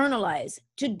to externalize,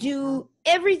 to do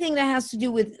everything that has to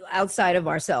do with outside of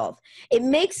ourselves, it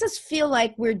makes us feel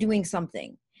like we're doing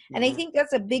something. And I think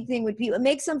that's a big thing with people. It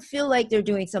makes them feel like they're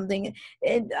doing something.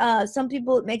 Some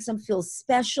people, it makes them feel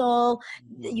special.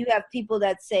 You have people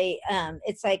that say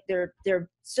it's like they're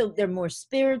more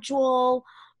spiritual.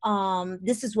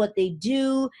 This is what they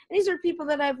do. And these are people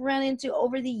that I've run into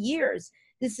over the years.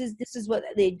 This is what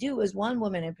they do. As one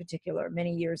woman in particular,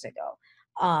 many years ago,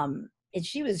 and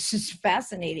she was just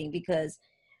fascinating because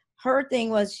her thing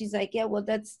was, she's like, yeah, well,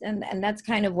 that's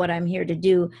kind of what I'm here to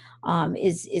do,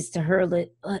 is to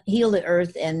heal the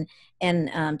earth and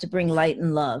to bring light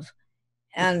and love.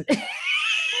 And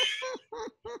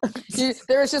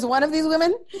there was just one of these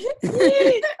women.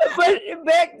 But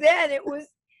back then it was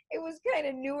kind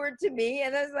of newer to me,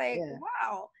 and I was like,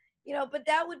 wow, but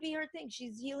that would be her thing.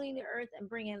 She's healing the earth and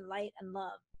bringing light and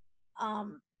love.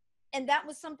 And that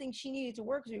was something she needed to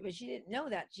work through, but she didn't know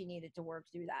that she needed to work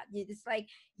through that. It's like,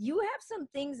 you have some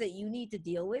things that you need to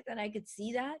deal with, and I could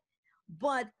see that.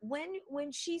 But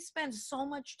when she spends so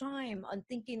much time on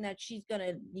thinking that she's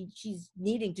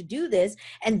needing to do this,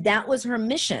 and that was her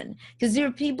mission, because there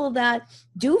are people that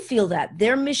do feel that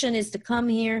their mission is to come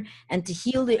here and to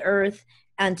heal the earth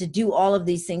and to do all of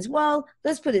these things. Well,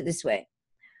 let's put it this way.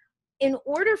 In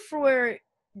order for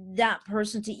that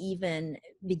person to even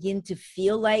begin to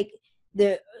feel like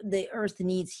the earth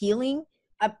needs healing,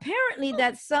 apparently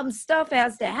that some stuff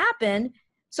has to happen.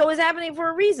 So it's happening for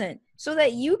a reason, so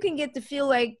that you can get to feel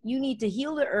like you need to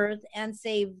heal the earth and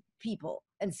save people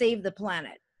and save the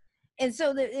planet. And so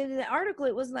in the article,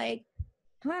 it was like,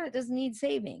 planet doesn't need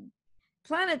saving.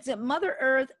 Mother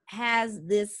Earth has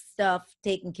this stuff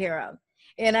taken care of.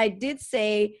 And I did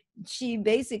say she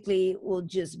basically will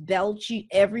just belch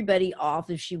everybody off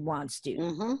if she wants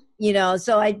to,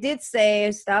 so I did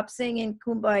say, stop singing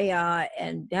Kumbaya,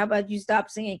 and how about you stop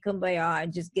singing Kumbaya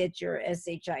and just get your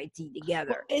SHIT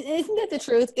together. Well, isn't that the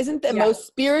truth? Isn't the most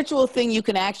spiritual thing you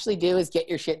can actually do is get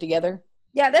your shit together?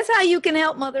 Yeah, that's how you can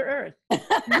help Mother Earth.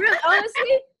 Really,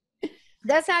 honestly,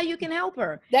 that's how you can help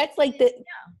her. That's like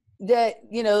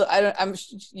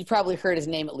you probably heard his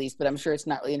name at least, but I'm sure it's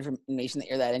not really information that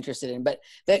you're that interested in. But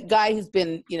that guy who's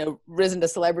been, risen to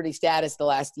celebrity status the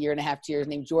last year and a half, 2 years,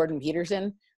 named Jordan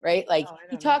Peterson, right? Like,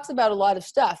 he talks about a lot of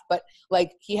stuff, but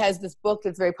like, he has this book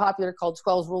that's very popular called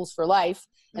 12 Rules for Life.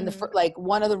 And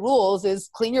one of the rules is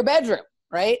clean your bedroom,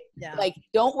 right? Yeah. Like,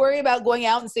 don't worry about going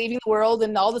out and saving the world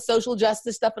and all the social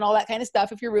justice stuff and all that kind of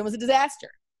stuff if your room is a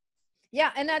disaster.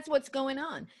 Yeah, and that's what's going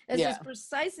on. That's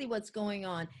precisely what's going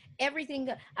on. Everything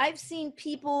I've seen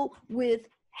people with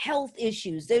health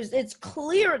issues. It's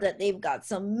clear that they've got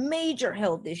some major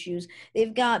health issues.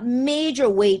 They've got major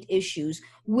weight issues,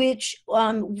 which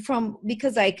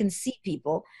because I can see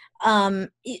people, I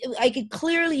could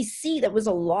clearly see there was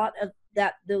a lot of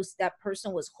that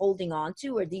person was holding on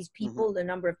to, or these people, the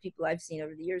number of people I've seen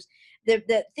over the years,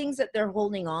 the things that they're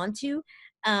holding on to,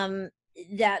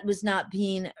 that was not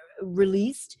being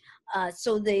released.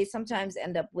 So they sometimes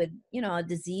end up with, a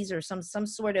disease or some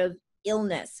sort of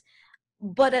illness.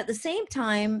 But at the same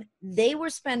time, they were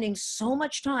spending so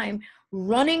much time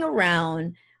running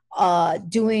around,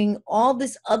 doing all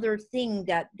this other thing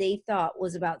that they thought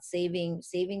was about saving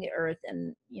the earth,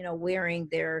 and, wearing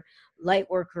their light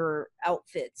worker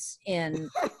outfits and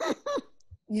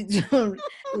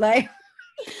like,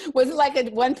 was it like a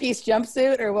one-piece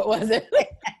jumpsuit, or what was it?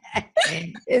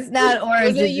 It's not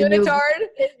orange. Was it a unitard?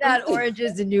 It's not orange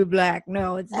is the new black.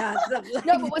 No, it's not.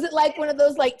 No, but was it like one of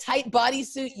those like tight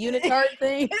bodysuit unitard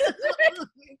things?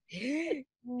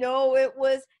 No, it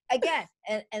was, again,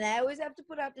 and I always have to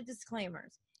put out the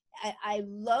disclaimers. I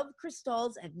love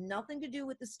crystals. I have nothing to do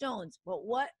with the stones. But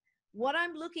what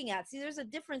I'm looking at, see, there's a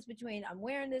difference between, I'm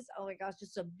wearing this, oh my gosh,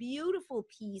 just a beautiful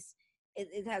piece.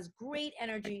 It has great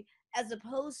energy, as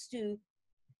opposed to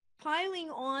piling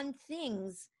on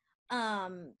things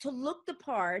to look the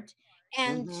part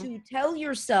and to tell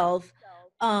yourself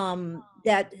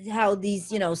that how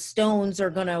these, you know, stones are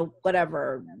gonna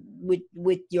whatever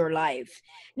with your life.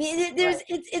 I mean, there's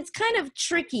it's kind of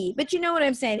tricky, but you know what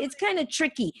I'm saying, it's kind of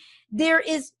tricky. There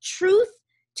is truth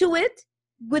to it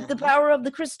with the power of the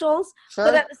crystals,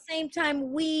 but at the same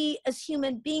time, we as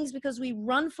human beings, because we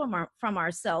run from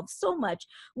ourselves so much,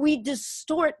 we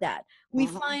distort that. We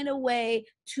find a way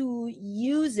to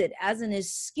use it as an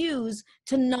excuse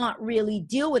to not really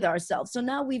deal with ourselves. So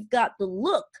now we've got the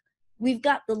look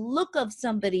of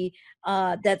somebody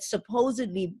that's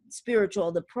supposedly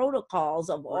spiritual, the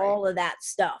protocols of all of that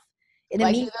stuff. And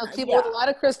like those people with a lot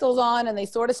of crystals on, and they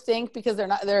sort of stink because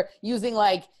they're using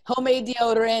like homemade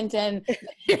deodorant and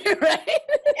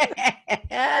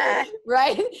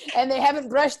right, and they haven't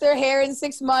brushed their hair in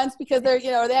 6 months because they're, you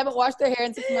know, or they haven't washed their hair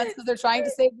in 6 months because they're trying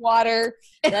to save water.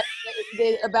 Right?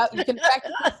 You can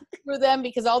practically through them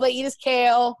because all they eat is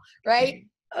kale, right?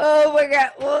 Oh my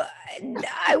God! Well,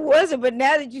 I wasn't, but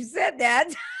now that you said that.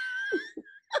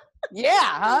 Yeah,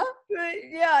 huh?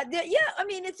 Yeah. I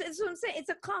mean, it's what I'm saying. It's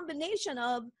a combination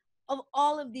of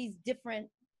all of these different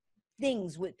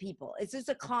things with people. It's just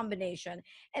a combination.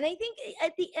 And I think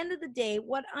at the end of the day,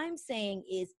 what I'm saying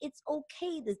is it's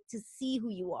okay to see who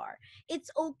you are. It's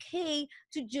okay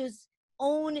to just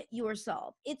own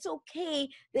yourself. It's okay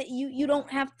that you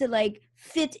don't have to like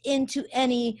fit into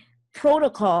any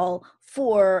protocol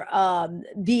for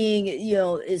being, you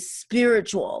know, is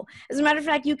spiritual. As a matter of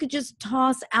fact, you could just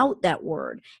toss out that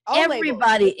word.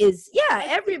 Everybody is,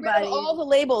 everybody. All the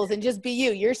labels and just be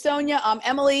you. You're Sonia, I'm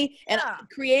Emily, and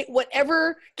create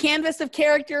whatever canvas of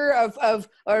character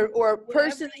or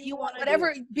person that you want,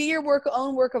 whatever, be your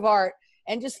own work of art.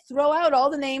 And just throw out all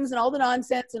the names and all the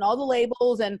nonsense and all the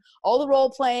labels and all the role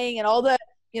playing and all the,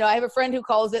 you know, I have a friend who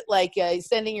calls it like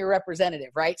sending your representative,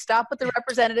 right? Stop with the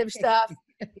representative stuff,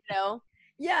 you know?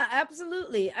 Yeah,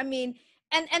 absolutely. I mean,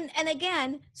 and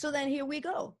again, so then here we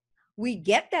go. We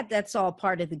get that that's all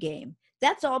part of the game.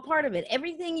 That's all part of it.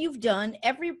 Everything you've done,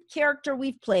 every character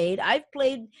we've played, I've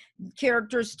played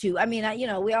characters too. I mean, you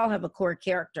know, we all have a core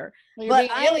character. Well, you're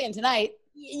being an alien tonight.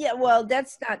 Yeah, well,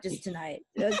 that's not just tonight.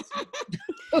 That's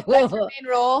your main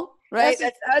role, right?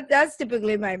 That's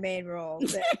typically my main role.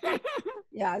 But,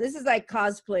 yeah, this is like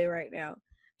cosplay right now.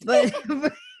 But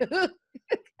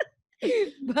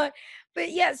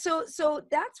but yeah, so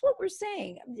that's what we're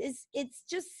saying. It's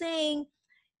just saying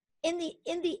in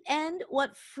the end,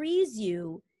 what frees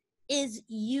you is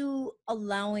you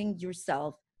allowing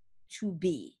yourself to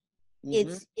be.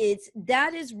 It's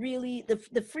that is really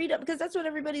the freedom, because that's what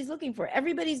everybody's looking for.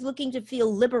 Everybody's looking to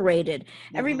feel liberated.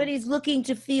 Everybody's looking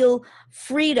to feel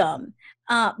freedom.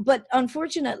 But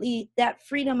unfortunately, that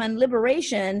freedom and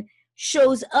liberation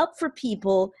shows up for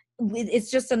people. It's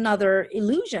just another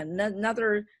illusion,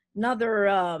 another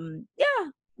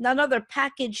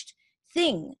packaged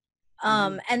thing.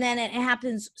 And then it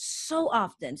happens so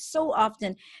often,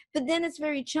 but then it's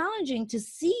very challenging to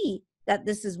see that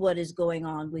this is what is going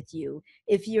on with you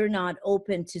if you're not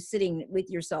open to sitting with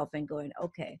yourself and going,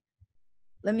 okay,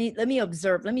 let me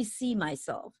observe, let me see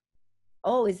myself.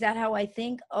 Oh, is that how I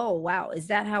think? Oh, wow. Is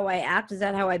that how I act? Is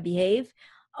that how I behave?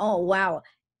 Oh, wow.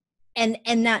 And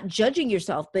not judging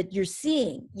yourself, but you're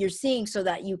seeing so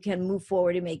that you can move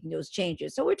forward in making those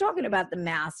changes. So we're talking about the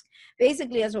mask.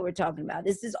 Basically, that's what we're talking about.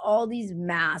 This is all these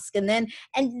masks. And then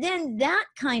that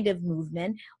kind of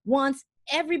movement wants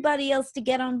everybody else to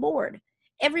get on board.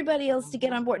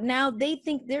 Now they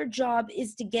think their job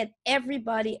is to get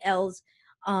everybody else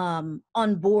on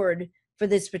board for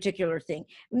this particular thing.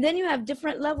 And then you have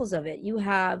different levels of it. You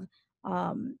have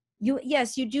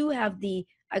you do have the,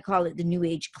 I call it the new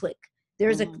age clique.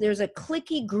 There's a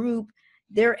cliquey group.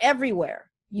 They're everywhere.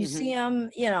 You see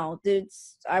them, you know,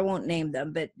 I won't name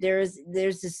them, but there's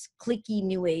this cliquey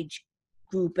new age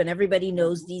group, and everybody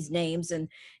knows these names, and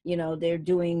you know, they're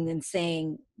doing and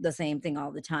saying the same thing all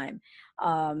the time.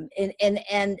 And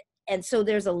so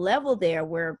there's a level there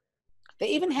where they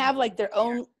even have like their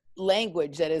own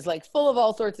language that is like full of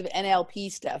all sorts of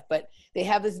NLP stuff, but they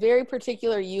have this very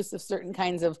particular use of certain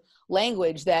kinds of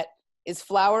language that is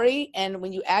flowery, and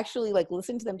when you actually like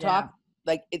listen to them talk,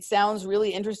 like it sounds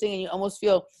really interesting, and you almost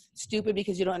feel stupid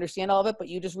because you don't understand all of it, but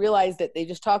you just realize that they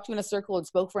just talked to you in a circle and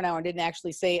spoke for an hour and didn't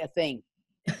actually say a thing.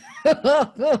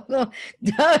 That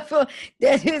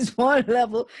is one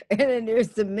level, and then there's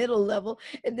the middle level,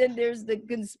 and then there's the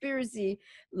conspiracy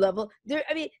level.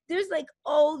 There's like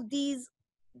all these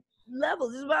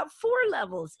levels. There's about 4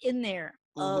 levels in there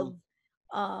of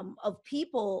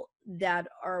people that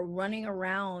are running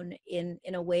around in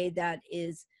a way that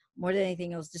is more than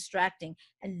anything else distracting.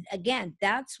 And again,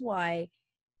 that's why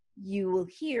you will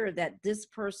hear that this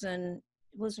person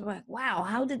was like, wow,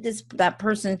 how did that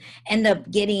person end up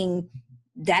getting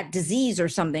that disease or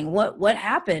something? What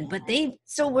happened? But they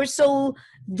were so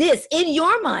this in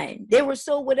your mind. They were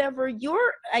so whatever your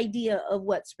idea of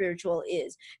what spiritual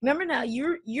is. Remember now,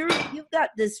 you've got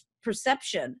this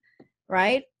perception,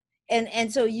 right?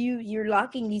 And so you're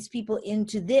locking these people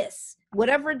into this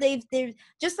whatever they're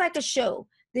just like a show.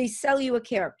 They sell you a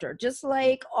character, just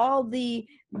like all the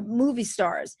movie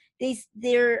stars.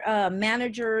 Their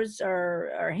managers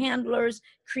or handlers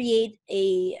create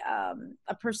a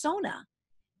persona,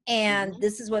 and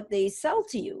this is what they sell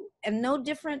to you, and no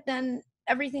different than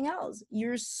everything else.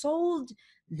 You're sold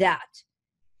that.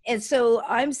 And so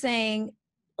I'm saying,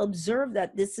 observe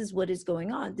that this is what is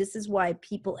going on. This is why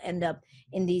people end up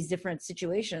in these different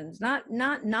situations. Not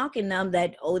knocking them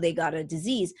that, oh, they got a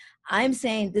disease. I'm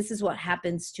saying this is what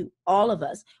happens to all of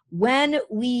us when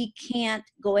we can't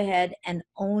go ahead and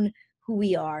own who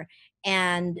we are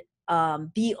and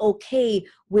be okay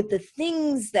with the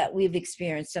things that we've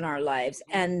experienced in our lives,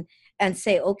 and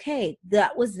say, okay,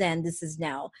 that was then, this is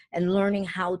now, and learning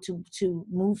how to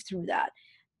move through that.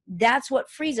 That's what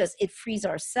frees us. It frees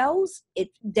ourselves. It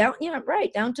down,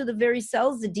 right down to the very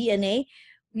cells, the DNA.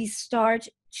 We start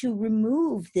to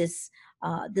remove this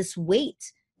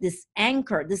weight, this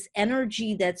anchor, this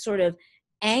energy that sort of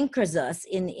anchors us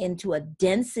into a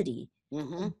density.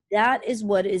 That is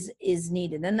what is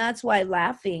needed, and that's why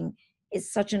laughing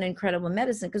is such an incredible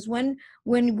medicine. Because when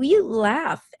we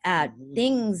laugh at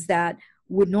things that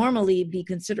would normally be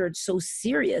considered so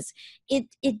serious, it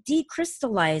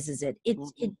decrystallizes it.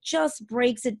 It just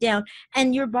breaks it down,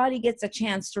 and your body gets a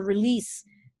chance to release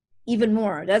even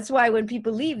more. That's why when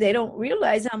people leave, they don't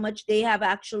realize how much they have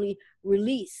actually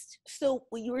released. So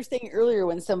what you were saying earlier,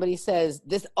 when somebody says,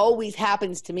 this always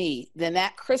happens to me, then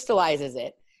that crystallizes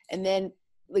it. And then,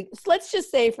 like, let's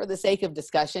just say, for the sake of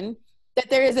discussion, that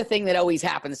there is a thing that always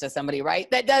happens to somebody, right?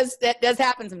 That does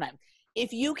happen sometimes.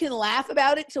 If you can laugh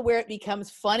about it to where it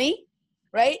becomes funny,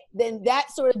 right, then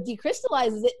that sort of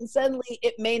decrystallizes it, and suddenly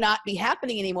it may not be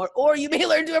happening anymore, or you may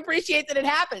learn to appreciate that it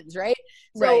happens, right?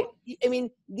 So, right. I mean,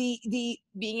 the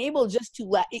being able just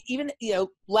to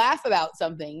laugh about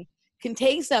something can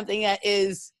take something that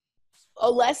is a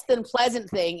less than pleasant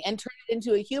thing and turn it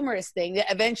into a humorous thing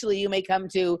that eventually you may come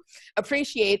to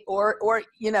appreciate or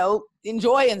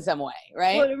enjoy in some way,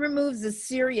 right? Well, it removes the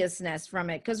seriousness from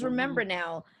it, because remember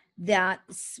now that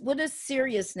what does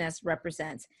seriousness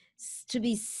represents? To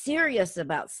be serious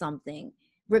about something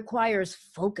requires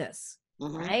focus,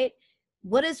 right?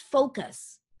 What is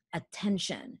focus?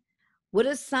 Attention. What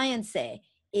does science say?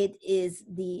 It is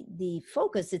the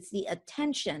focus. It's the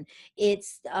attention.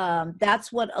 It's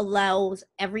that's what allows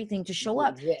everything to show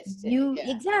up.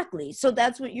 Exactly. So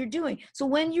that's what you're doing. So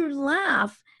when you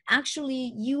laugh,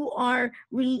 actually you are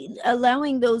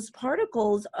allowing those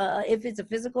particles, if it's a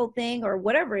physical thing or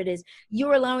whatever it is,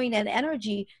 you're allowing that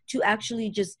energy to actually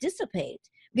just dissipate,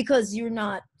 because you're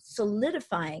not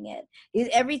solidifying it.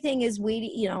 Everything is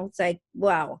waiting. It's like,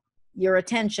 wow, your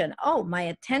attention. Oh, my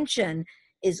attention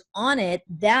is on it.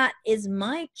 That is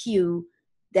my cue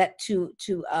that to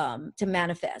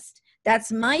manifest.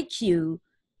 That's my cue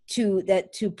to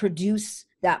produce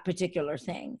that particular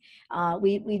thing.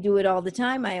 We do it all the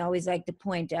time. I always like to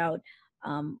point out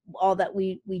all that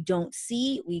we don't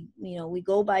see. We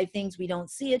go by things, we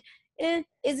don't see it.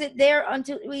 Is it there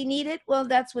until we need it? Well,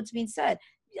 that's what's being said.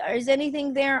 Is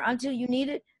anything there until you need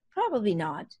it? Probably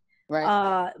not.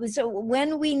 Right. So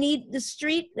when we need the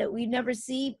street that we never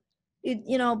see,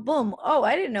 boom. Oh,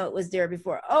 I didn't know it was there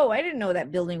before. Oh, I didn't know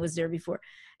that building was there before.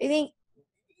 I think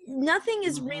nothing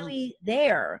is really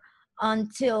there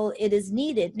until it is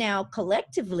needed. Now,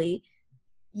 collectively,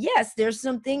 yes, there's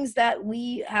some things that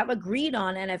we have agreed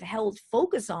on and have held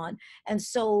focus on. And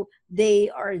so they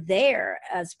are there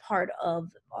as part of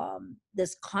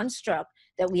this construct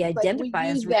that we identify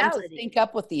as reality. To sync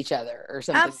up with each other or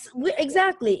something. Absolutely,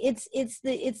 exactly. It's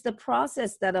the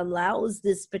process that allows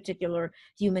this particular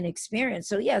human experience.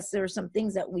 So yes, there are some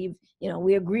things that we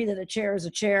agree that a chair is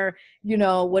a chair,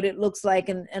 what it looks like,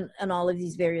 and all of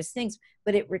these various things,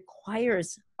 but it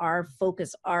requires our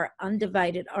focus, our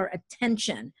undivided, our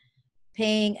attention,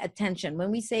 paying attention.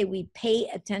 When we say we pay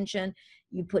attention,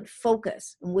 you put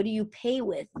focus. And what do you pay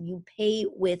with? You pay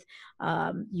with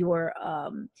your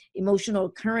emotional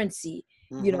currency,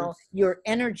 your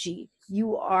energy.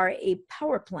 You are a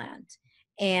power plant.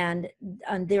 And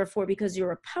therefore, because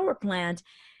you're a power plant,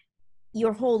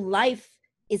 your whole life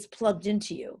is plugged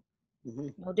into you.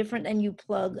 No different than you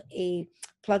plug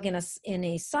in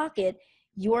a socket.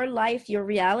 Your life, your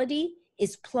reality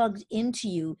is plugged into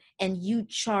you, and you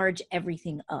charge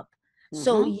everything up.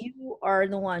 So you are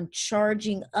the one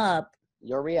charging up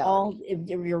Your all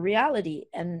reality. your reality,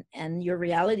 and your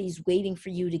reality is waiting for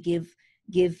you to give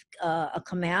a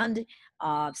command,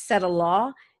 set a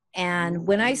law. And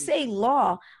when I say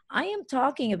law, I am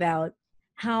talking about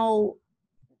how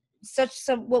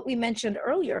some what we mentioned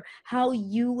earlier, how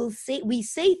you will say, we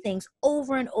say things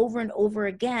over and over and over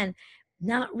again,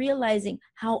 not realizing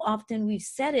how often we've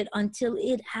said it until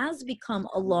it has become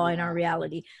a law in our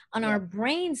reality. And our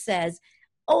brain says,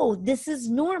 oh, this is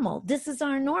normal, this is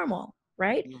our normal,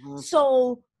 right?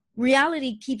 So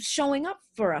reality keeps showing up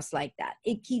for us like that.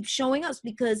 It keeps showing us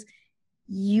because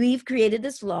you've created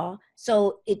this law,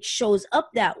 so it shows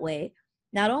up that way.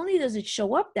 Not only does it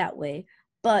show up that way,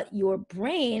 but your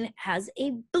brain has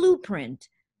a blueprint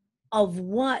of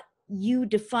what you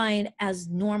define as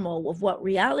normal, of what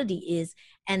reality is,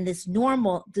 and this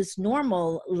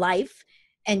normal life.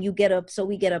 And you get up, so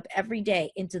we get up every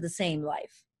day into the same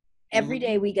life. Every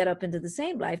day we get up into the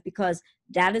same life because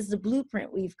that is the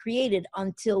blueprint we've created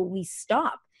until we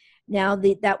stop. Now,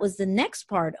 that was the next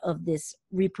part of this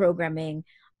reprogramming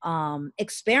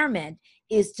experiment,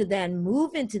 is to then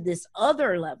move into this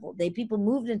other level. People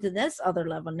moved into this other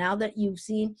level. Now that you've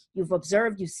seen, you've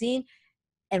observed, you've seen,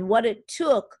 and what it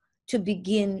took to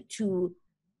begin to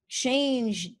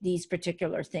change these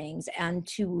particular things, and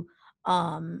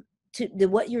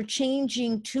what you're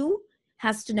changing to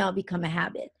has to now become a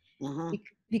habit.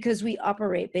 Because we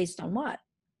operate based on what?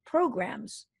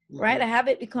 Programs, right? A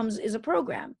habit is a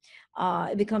program.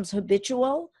 It becomes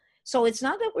habitual. So it's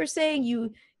not that we're saying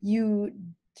you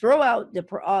throw out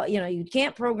you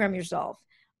can't program yourself.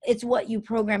 It's what you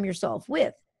program yourself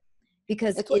with,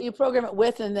 because it's what you program it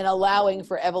with, and then allowing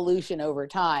for evolution over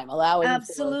time, allowing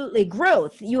absolutely for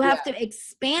growth. You have to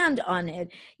expand on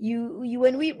it.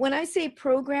 When I say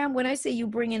program, when I say you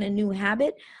bring in a new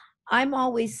habit, I'm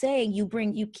always saying you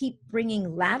keep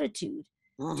bringing latitude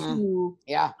to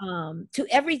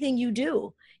everything you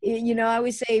do. I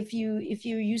always say, if you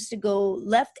used to go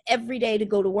left every day to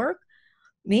go to work,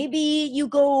 maybe you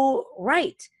go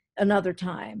right another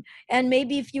time. And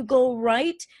maybe if you go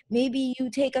right, maybe you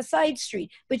take a side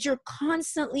street, but you're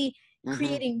constantly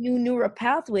creating new neural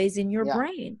pathways in your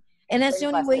brain. And that's the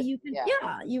only way you can,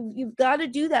 you've got to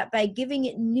do that by giving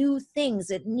it new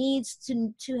things. It needs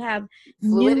to have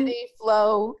fluidity,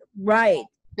 flow. Right.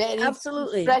 Bendy,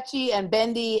 absolutely. Stretchy and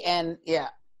bendy and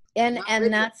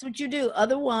and that's what you do.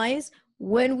 Otherwise,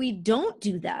 when we don't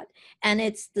do that, and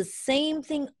it's the same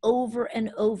thing over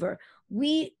and over,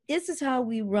 this is how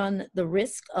we run the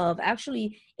risk of,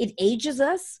 actually, it ages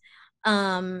us.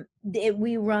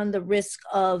 We run the risk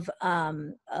of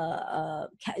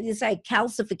it's like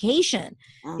calcification.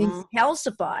 You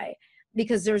calcify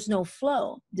because there's no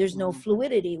flow, there's no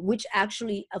fluidity, which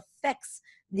actually affects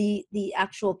the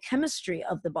actual chemistry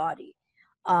of the body,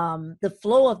 the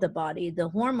flow of the body, the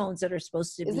hormones that are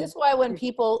supposed to be. Is this why when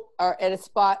people are at a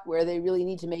spot where they really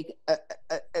need to make a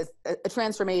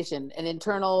transformation, an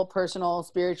internal, personal,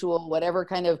 spiritual, whatever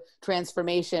kind of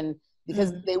transformation,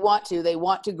 because they want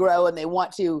to grow and they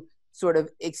want to sort of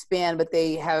expand, but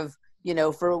they have,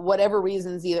 for whatever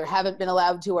reasons, either haven't been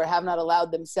allowed to or have not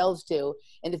allowed themselves to.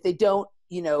 And if they don't,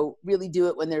 really do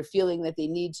it when they're feeling that they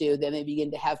need to, then they begin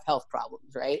to have health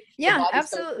problems, right? Yeah,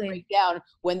 absolutely. Break down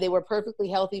when they were perfectly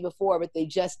healthy before, but they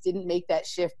just didn't make that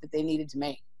shift that they needed to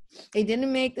make. They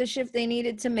didn't make the shift they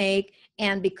needed to make.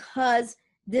 And because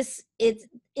it's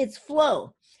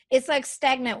flow. It's like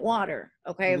stagnant water.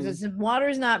 Okay. If the water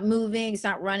is not moving, it's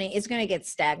not running, it's going to get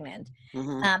stagnant.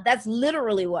 That's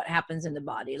literally what happens in the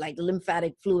body. Like the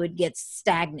lymphatic fluid gets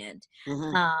stagnant.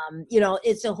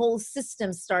 It's a whole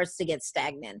system starts to get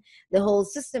stagnant. The whole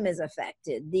system is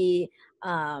affected. The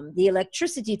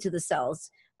electricity to the cells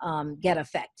get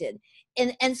affected.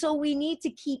 And so we need to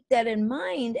keep that in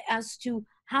mind as to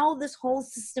how this whole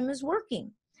system is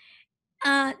working.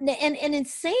 And in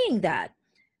saying that,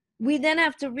 we then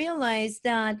have to realize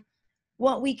that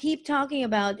what we keep talking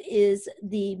about is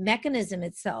the mechanism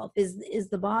itself, is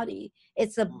the body.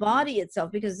 It's the body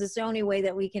itself, because it's the only way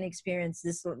that we can experience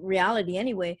this reality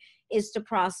anyway, is to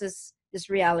process this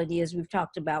reality, as we've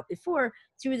talked about before,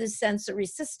 through the sensory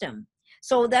system.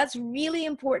 So that's really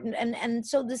important. And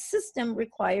so the system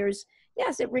requires,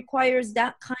 it requires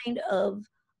that kind of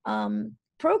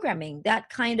programming, that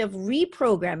kind of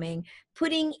reprogramming,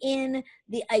 putting in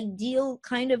the ideal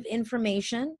kind of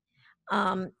information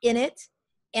in it,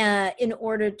 in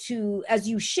order to, as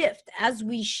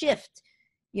we shift,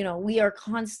 we are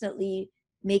constantly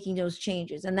making those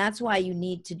changes. And that's why you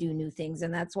need to do new things.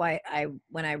 And that's why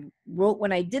when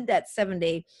I did that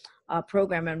 7-day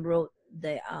program and wrote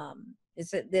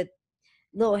that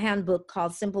little handbook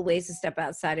called Simple Ways to Step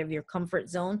Outside of Your Comfort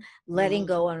Zone, letting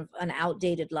go of an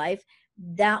outdated life,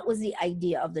 that was the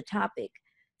idea of the topic.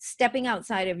 Stepping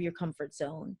outside of your comfort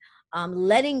zone,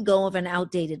 letting go of an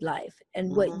outdated life.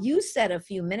 And what you said a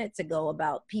few minutes ago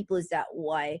about people, is that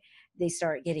why they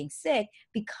start getting sick?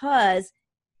 Because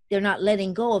they're not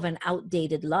letting go of an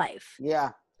outdated life.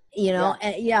 Yeah. You know,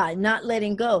 not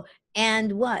letting go.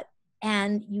 And what?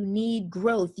 And you need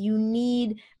growth. You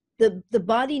need, the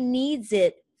body needs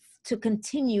it to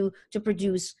continue to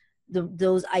produce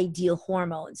those ideal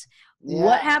hormones. Yeah.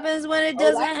 What happens when it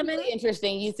doesn't happen? Really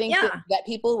interesting. You think that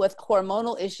people with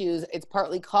hormonal issues, it's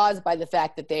partly caused by the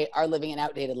fact that they are living an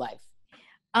outdated life?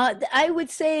 I would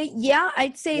say,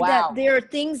 I'd say that there are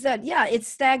things that, it's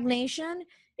stagnation.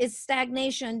 It's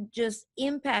stagnation just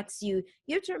impacts you.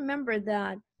 You have to remember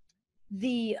that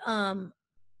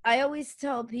I always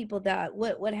tell people that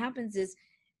what happens is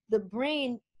the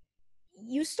brain,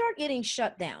 you start getting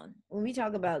shut down when we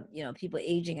talk about, people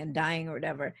aging and dying or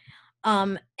whatever.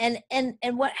 And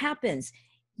what happens?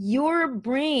 Your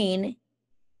brain,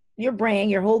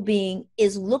 your whole being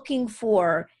is looking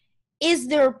for, is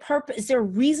there a purpose? Is there a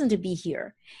reason to be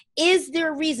here? Is there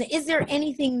a reason? Is there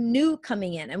anything new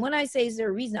coming in? And when I say, is there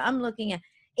a reason? I'm looking at,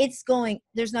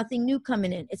 there's nothing new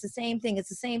coming in. It's the same thing. It's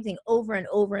the same thing over and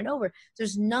over and over.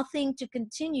 There's nothing to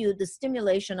continue the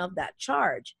stimulation of that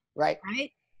charge. Right.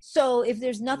 So if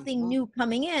there's nothing new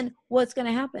coming in, what's going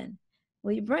to happen?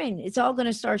 Well, your brain, it's all going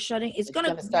to start shutting. It's going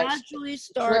to gradually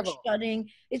start shutting.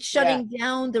 It's shutting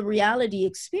down the reality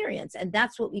experience. And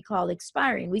that's what we call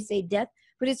expiring. We say death,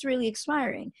 but it's really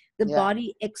expiring. The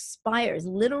body expires,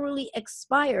 literally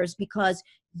expires, because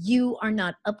you are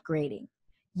not upgrading.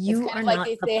 You are not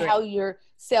like they say how your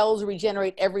cells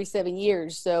regenerate every 7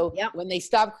 years. So when they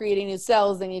stop creating new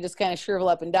cells, then you just kind of shrivel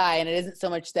up and die. And it isn't so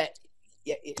much that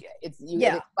get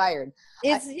expired.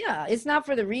 It's not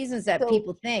for the reasons that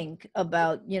people think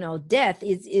about, death.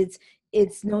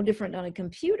 It's no different on a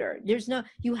computer.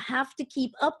 You have to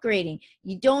keep upgrading.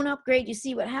 You don't upgrade, you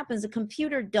see what happens. The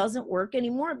computer doesn't work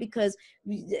anymore because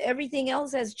everything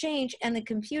else has changed, and the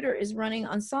computer is running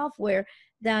on software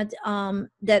that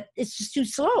it's just too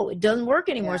slow. It doesn't work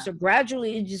anymore. So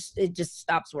gradually it just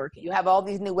stops working. You have all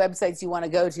these new websites you want to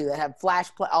go to that have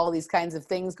all these kinds of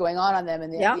things going on them.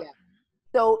 And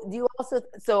so do you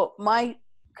also, my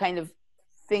kind of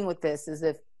thing with this is,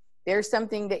 if there's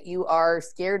something that you are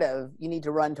scared of, you need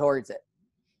to run towards it.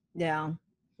 Yeah.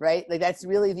 Right? Like that's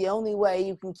really the only way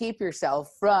you can keep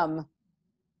yourself from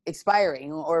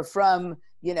expiring or from,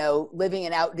 living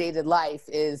an outdated life,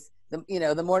 is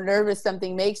the more nervous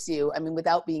something makes you, I mean,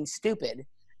 without being stupid.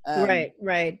 Right.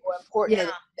 More important,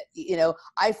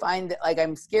 I find that, like,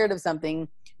 I'm scared of something,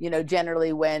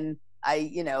 generally when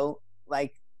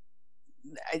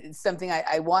it's something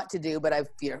I want to do, but I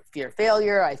fear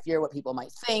failure. I fear what people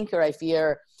might think, or I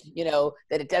fear, that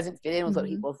it doesn't fit in with what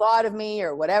people thought of me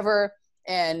or whatever.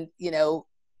 And,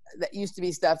 that used to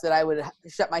be stuff that I would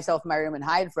shut myself in my room and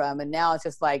hide from. And now it's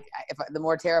just like, the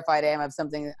more terrified I am of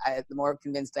something, the more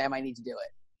convinced I am I need to do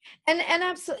it. And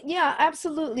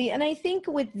absolutely. And I think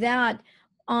with that,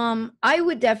 I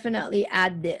would definitely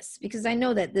add this, because I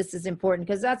know that this is important,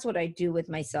 because that's what I do with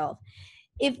myself.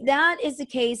 If that is the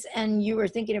case and you were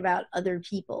thinking about other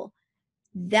people,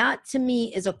 that to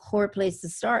me is a core place to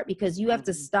start, because you have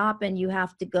to stop and you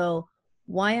have to go,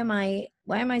 why am I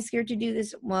scared to do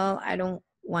this? Well, I don't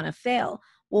want to fail.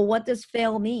 Well, what does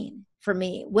fail mean for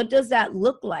me? What does that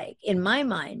look like in my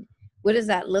mind? What does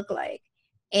that look like?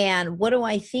 And what do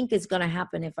I think is going to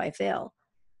happen if I fail?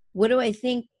 What do I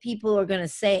think people are going to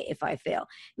say if I fail?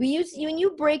 When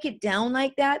you break it down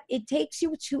like that, it takes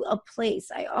you to a place.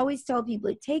 I always tell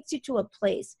people, it takes you to a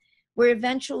place where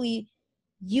eventually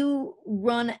you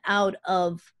run out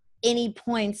of any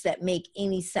points that make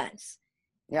any sense.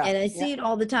 Yeah. And I see it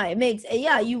all the time.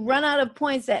 You run out of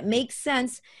points that make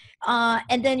sense,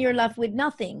 and then you're left with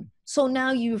nothing. So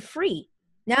now you're free.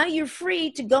 Now you're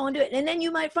free to go and do it. And then you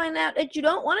might find out that you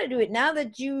don't want to do it. Now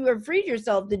that you have freed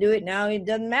yourself to do it, now it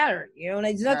doesn't matter. And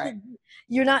it's nothing,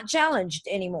 you're not challenged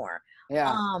anymore.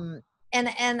 Yeah.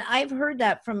 And I've heard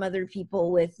that from other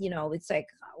people with, it's like,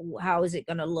 how is it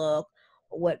going to look?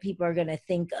 What people are going to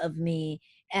think of me?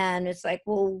 And it's like,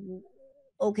 well,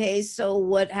 okay, so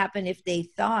what happened if they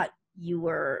thought you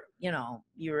were,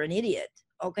 you're an idiot?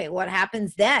 Okay, what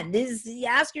happens then? You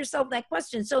ask yourself that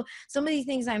question. So some of these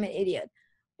things, I'm an idiot.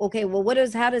 Okay, well,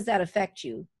 how does that affect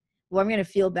you? Well, I'm going to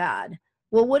feel bad.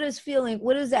 Well, what does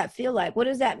that feel like? What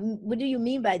do you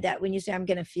mean by that when you say I'm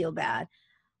going to feel bad?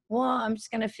 Well, I'm just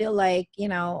going to feel like,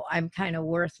 I'm kind of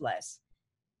worthless.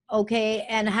 Okay,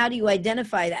 and how do you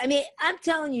identify that? I mean, I'm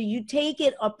telling you, you take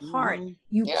it apart.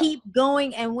 You keep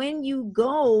going, and when you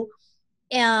go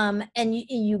And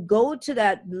you go to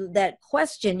that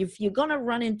question. If you're gonna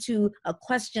run into a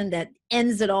question that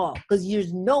ends it all, because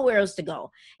there's nowhere else to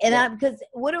go, and because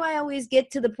what do I always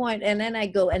get to the point, and then I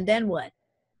go, and then what?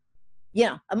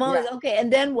 I'm always okay,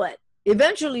 and then what?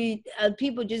 Eventually,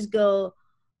 people just go,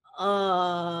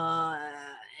 because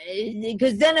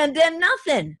then and then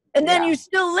nothing, and then you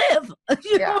still live.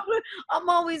 I'm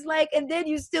always like, and then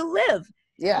you still live.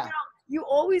 You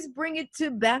always bring it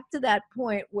back to that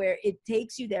point where it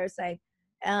takes you there. It's like,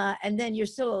 and then you're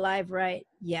still alive, right?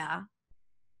 Yeah.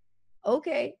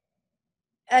 Okay.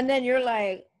 And then you're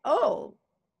like, oh,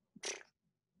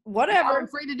 whatever. I'm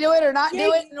free to do it or not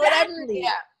do it, and whatever. Yeah.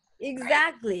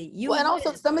 Exactly. And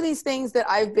also some of these things that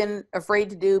I've been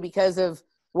afraid to do because of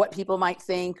what people might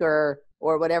think or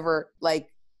whatever, like,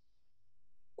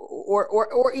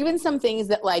 or even some things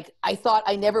that, like, I thought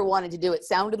I never wanted to do. It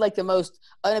sounded like the most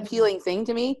unappealing thing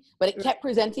to me, but it kept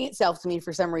presenting itself to me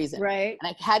for some reason. Right.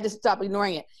 And I had to stop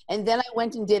ignoring it. And then I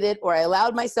went and did it, or I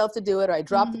allowed myself to do it, or I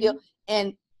dropped the deal.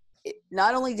 And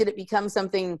not only did it become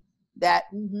something that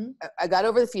I got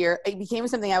over the fear, it became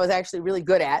something I was actually really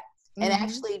good at. And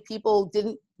actually people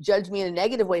didn't judge me in a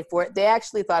negative way for it. They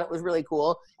actually thought it was really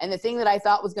cool. And the thing that I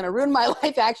thought was going to ruin my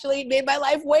life actually made my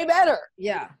life way better.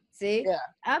 Yeah. See? Yeah.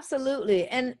 Absolutely.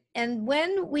 And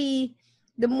when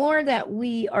the more that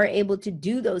we are able to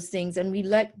do those things and we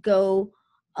let go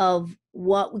of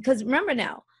because remember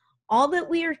now, all that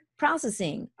we are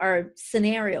processing are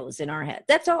scenarios in our head.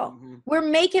 That's all. We're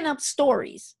making up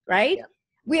stories, right? Yeah.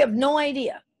 We have no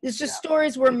idea. It's just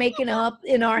stories we're making up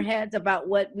in our heads about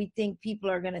what we think people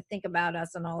are going to think about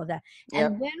us and all of that.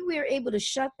 And when we're able to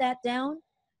shut that down,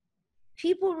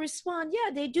 people respond. Yeah,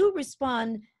 they do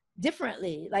respond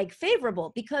differently, like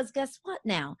favorable, because guess what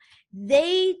now?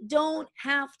 They don't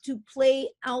have to play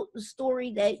out the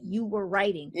story that you were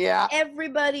writing. Yeah.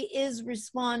 Everybody is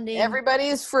responding. Everybody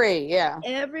is free. Yeah.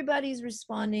 Everybody's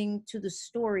responding to the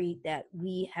story that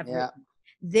we have written.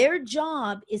 Their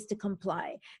job is to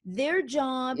comply. Their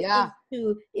job is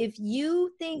to, if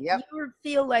you think you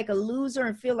feel like a loser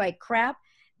and feel like crap,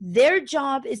 their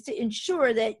job is to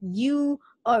ensure that you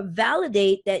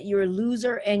validate that you're a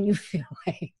loser and you feel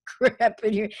like crap.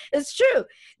 And it's true.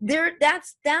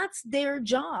 That's their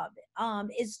job,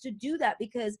 is to do that,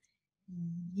 because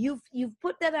you've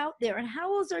put that out there. And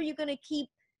how else are you going to keep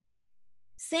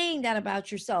saying that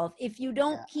about yourself if you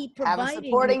don't keep providing have a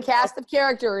supporting cast of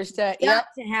characters to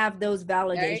have those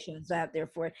validations out there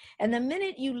for it? And the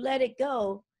minute you let it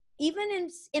go,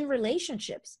 even in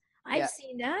relationships, I've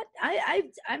seen that. I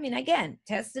mean, again,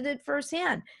 tested it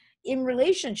firsthand. In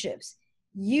relationships,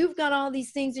 you've got all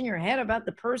these things in your head about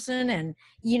the person, and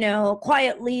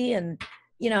quietly, and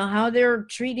how they're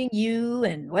treating you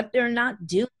and what they're not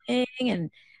doing,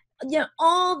 and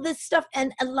all this stuff.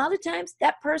 And a lot of times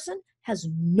that person has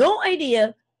no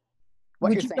idea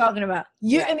what you're talking about.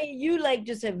 I mean, you like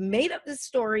just have made up this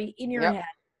story in your head.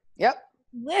 Yep.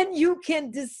 When you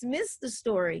can dismiss the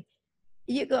story,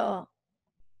 you go,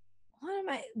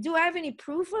 do I have any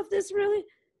proof of this really?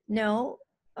 No.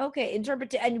 Okay.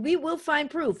 Interpret, and we will find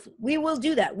proof. We will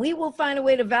do that. We will find a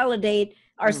way to validate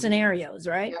our scenarios,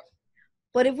 right? Yep.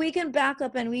 But if we can back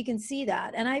up and we can see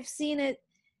that, and I've seen it,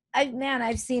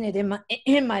 I've seen it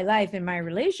in my life, in my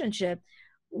relationship,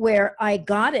 where I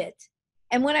got it.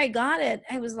 And when I got it,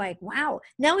 I was like, wow,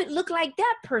 now it looked like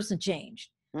that person changed.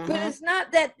 But it's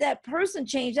not that person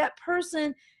changed. That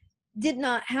person did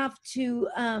not have to.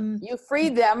 You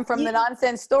freed them from the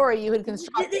nonsense story you had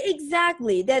constructed.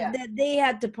 Exactly. That they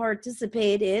had to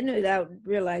participate in without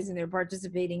realizing they're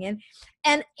participating in.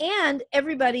 And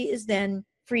everybody is then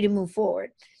free to move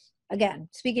forward. Again,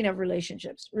 speaking of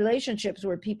relationships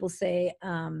where people say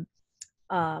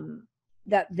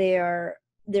that they're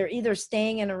either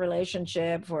staying in a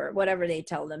relationship or whatever they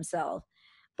tell themselves.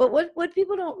 But what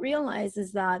people don't realize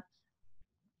is that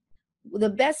the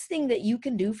best thing that you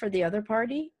can do for the other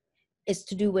party is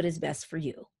to do what is best for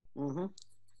you.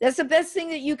 That's the best thing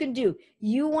that you can do.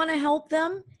 You want to help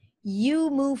them, you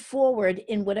move forward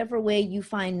in whatever way you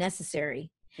find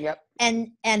necessary. Yep.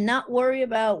 And not worry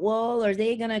about, well, are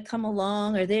they going to come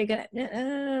along? Are they going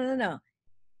to, no.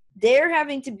 They're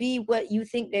having to be what you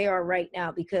think they are right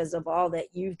now because of all that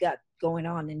you've got going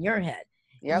on in your head.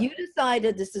 Yep. You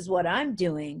decided this is what I'm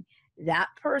doing. That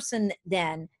person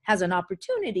then has an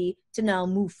opportunity to now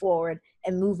move forward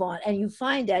and move on. And you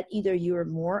find that either you're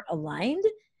more aligned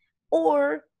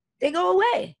or they go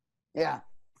away. Yeah.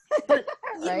 But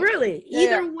right? Really,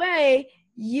 either way,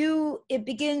 it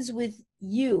begins with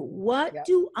you. What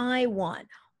do I want?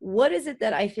 What is it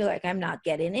that I feel like I'm not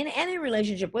getting in any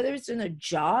relationship, whether it's in a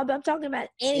job? I'm talking about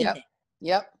anything.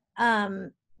 Yep.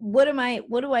 what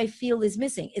do I feel is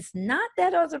missing? It's not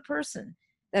that other person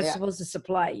that's supposed to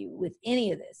supply you with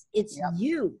any of this. It's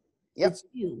you. It's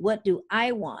you. What do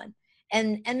I want?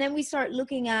 And then we start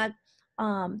looking at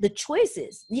the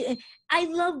choices. I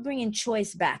love bringing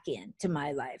choice back into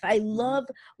my life. I love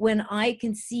when I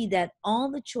can see that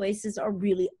all the choices are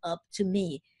really up to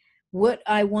me. What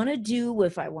I want to do,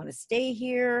 if I want to stay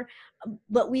here,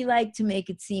 but we like to make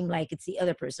it seem like it's the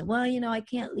other person. Well, I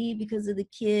can't leave because of the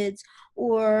kids,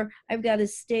 or I've got to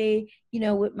stay,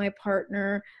 with my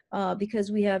partner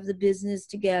because we have the business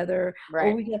together.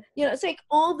 Right. Or we got, it's like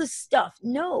all the stuff.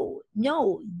 No,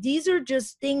 these are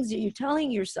just things that you're telling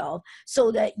yourself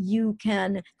so that you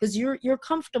can, because you're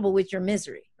comfortable with your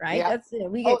misery, right? Yeah. That's it.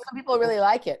 Some people really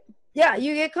like it. Yeah,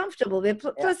 you get comfortable.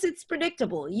 Plus, it's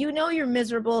predictable. You're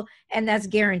miserable, and that's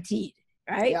guaranteed,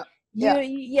 right?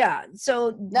 Yeah.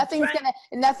 So nothing's gonna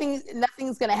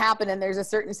happen, and there's a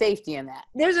certain safety in that.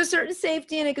 There's a certain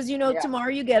safety in it because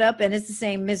tomorrow you get up and it's the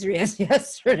same misery as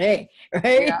yesterday,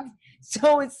 right? Yeah.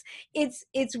 So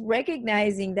it's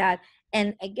recognizing that,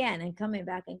 and again, and coming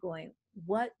back and going,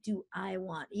 what do I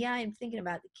want? Yeah, I'm thinking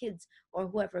about the kids or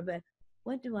whoever, but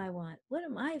what do I want? What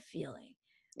am I feeling?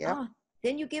 Yeah.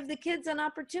 Then you give the kids an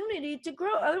opportunity to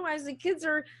grow. Otherwise, the kids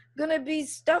are going to be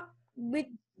stuck with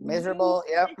miserable.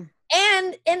 Yep.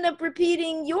 And end up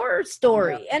repeating your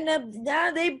story. Yep.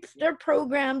 And they're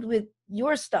programmed with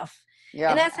your stuff.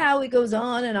 Yeah. And that's how it goes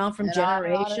on and on from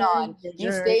generation to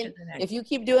generation. If you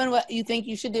keep doing what you think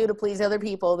you should do to please other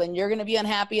people, then you're going to be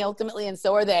unhappy ultimately, and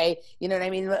so are they. You know what I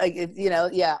mean? Like,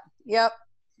 yeah. Yep.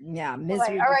 Yeah.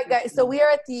 Misery. All right, guys. So we are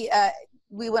at the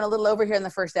we went a little over here in the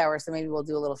first hour, so maybe we'll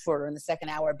do a little shorter in the second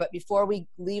hour. But before we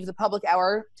leave the public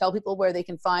hour, tell people where they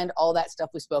can find all that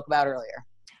stuff we spoke about earlier.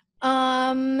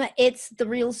 It's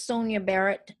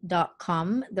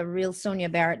therealsoniabarret.com,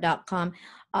 therealsoniabarret.com.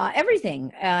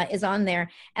 Everything is on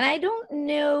there. And I don't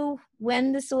know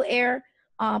when this will air,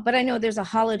 but I know there's a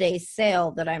holiday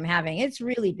sale that I'm having. It's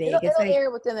really big. It'll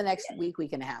air within the next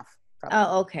week and a half. Probably.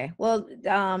 Oh, okay. Well,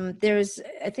 there's,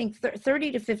 I think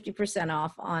 30 to 50%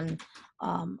 off on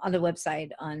the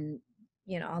website on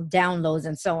downloads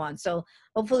and so on. So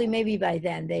hopefully maybe by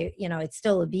then it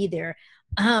still will be there.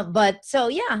 But so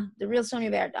yeah,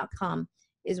 therealsoniabarret.com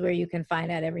is where you can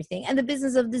find out everything, and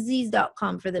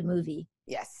thebusinessofdisease.com for the movie.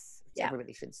 Yes. Yeah.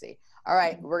 Everybody should see. All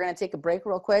right. We're going to take a break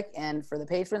real quick. And for the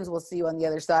patrons, we'll see you on the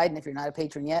other side. And if you're not a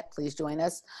patron yet, please join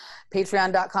us.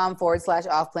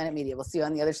 Patreon.com/OffPlanet Media. We'll see you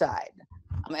on the other side.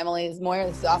 I'm Emily Moyer.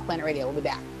 This is OffPlanet Radio. We'll be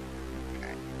back. All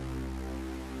right.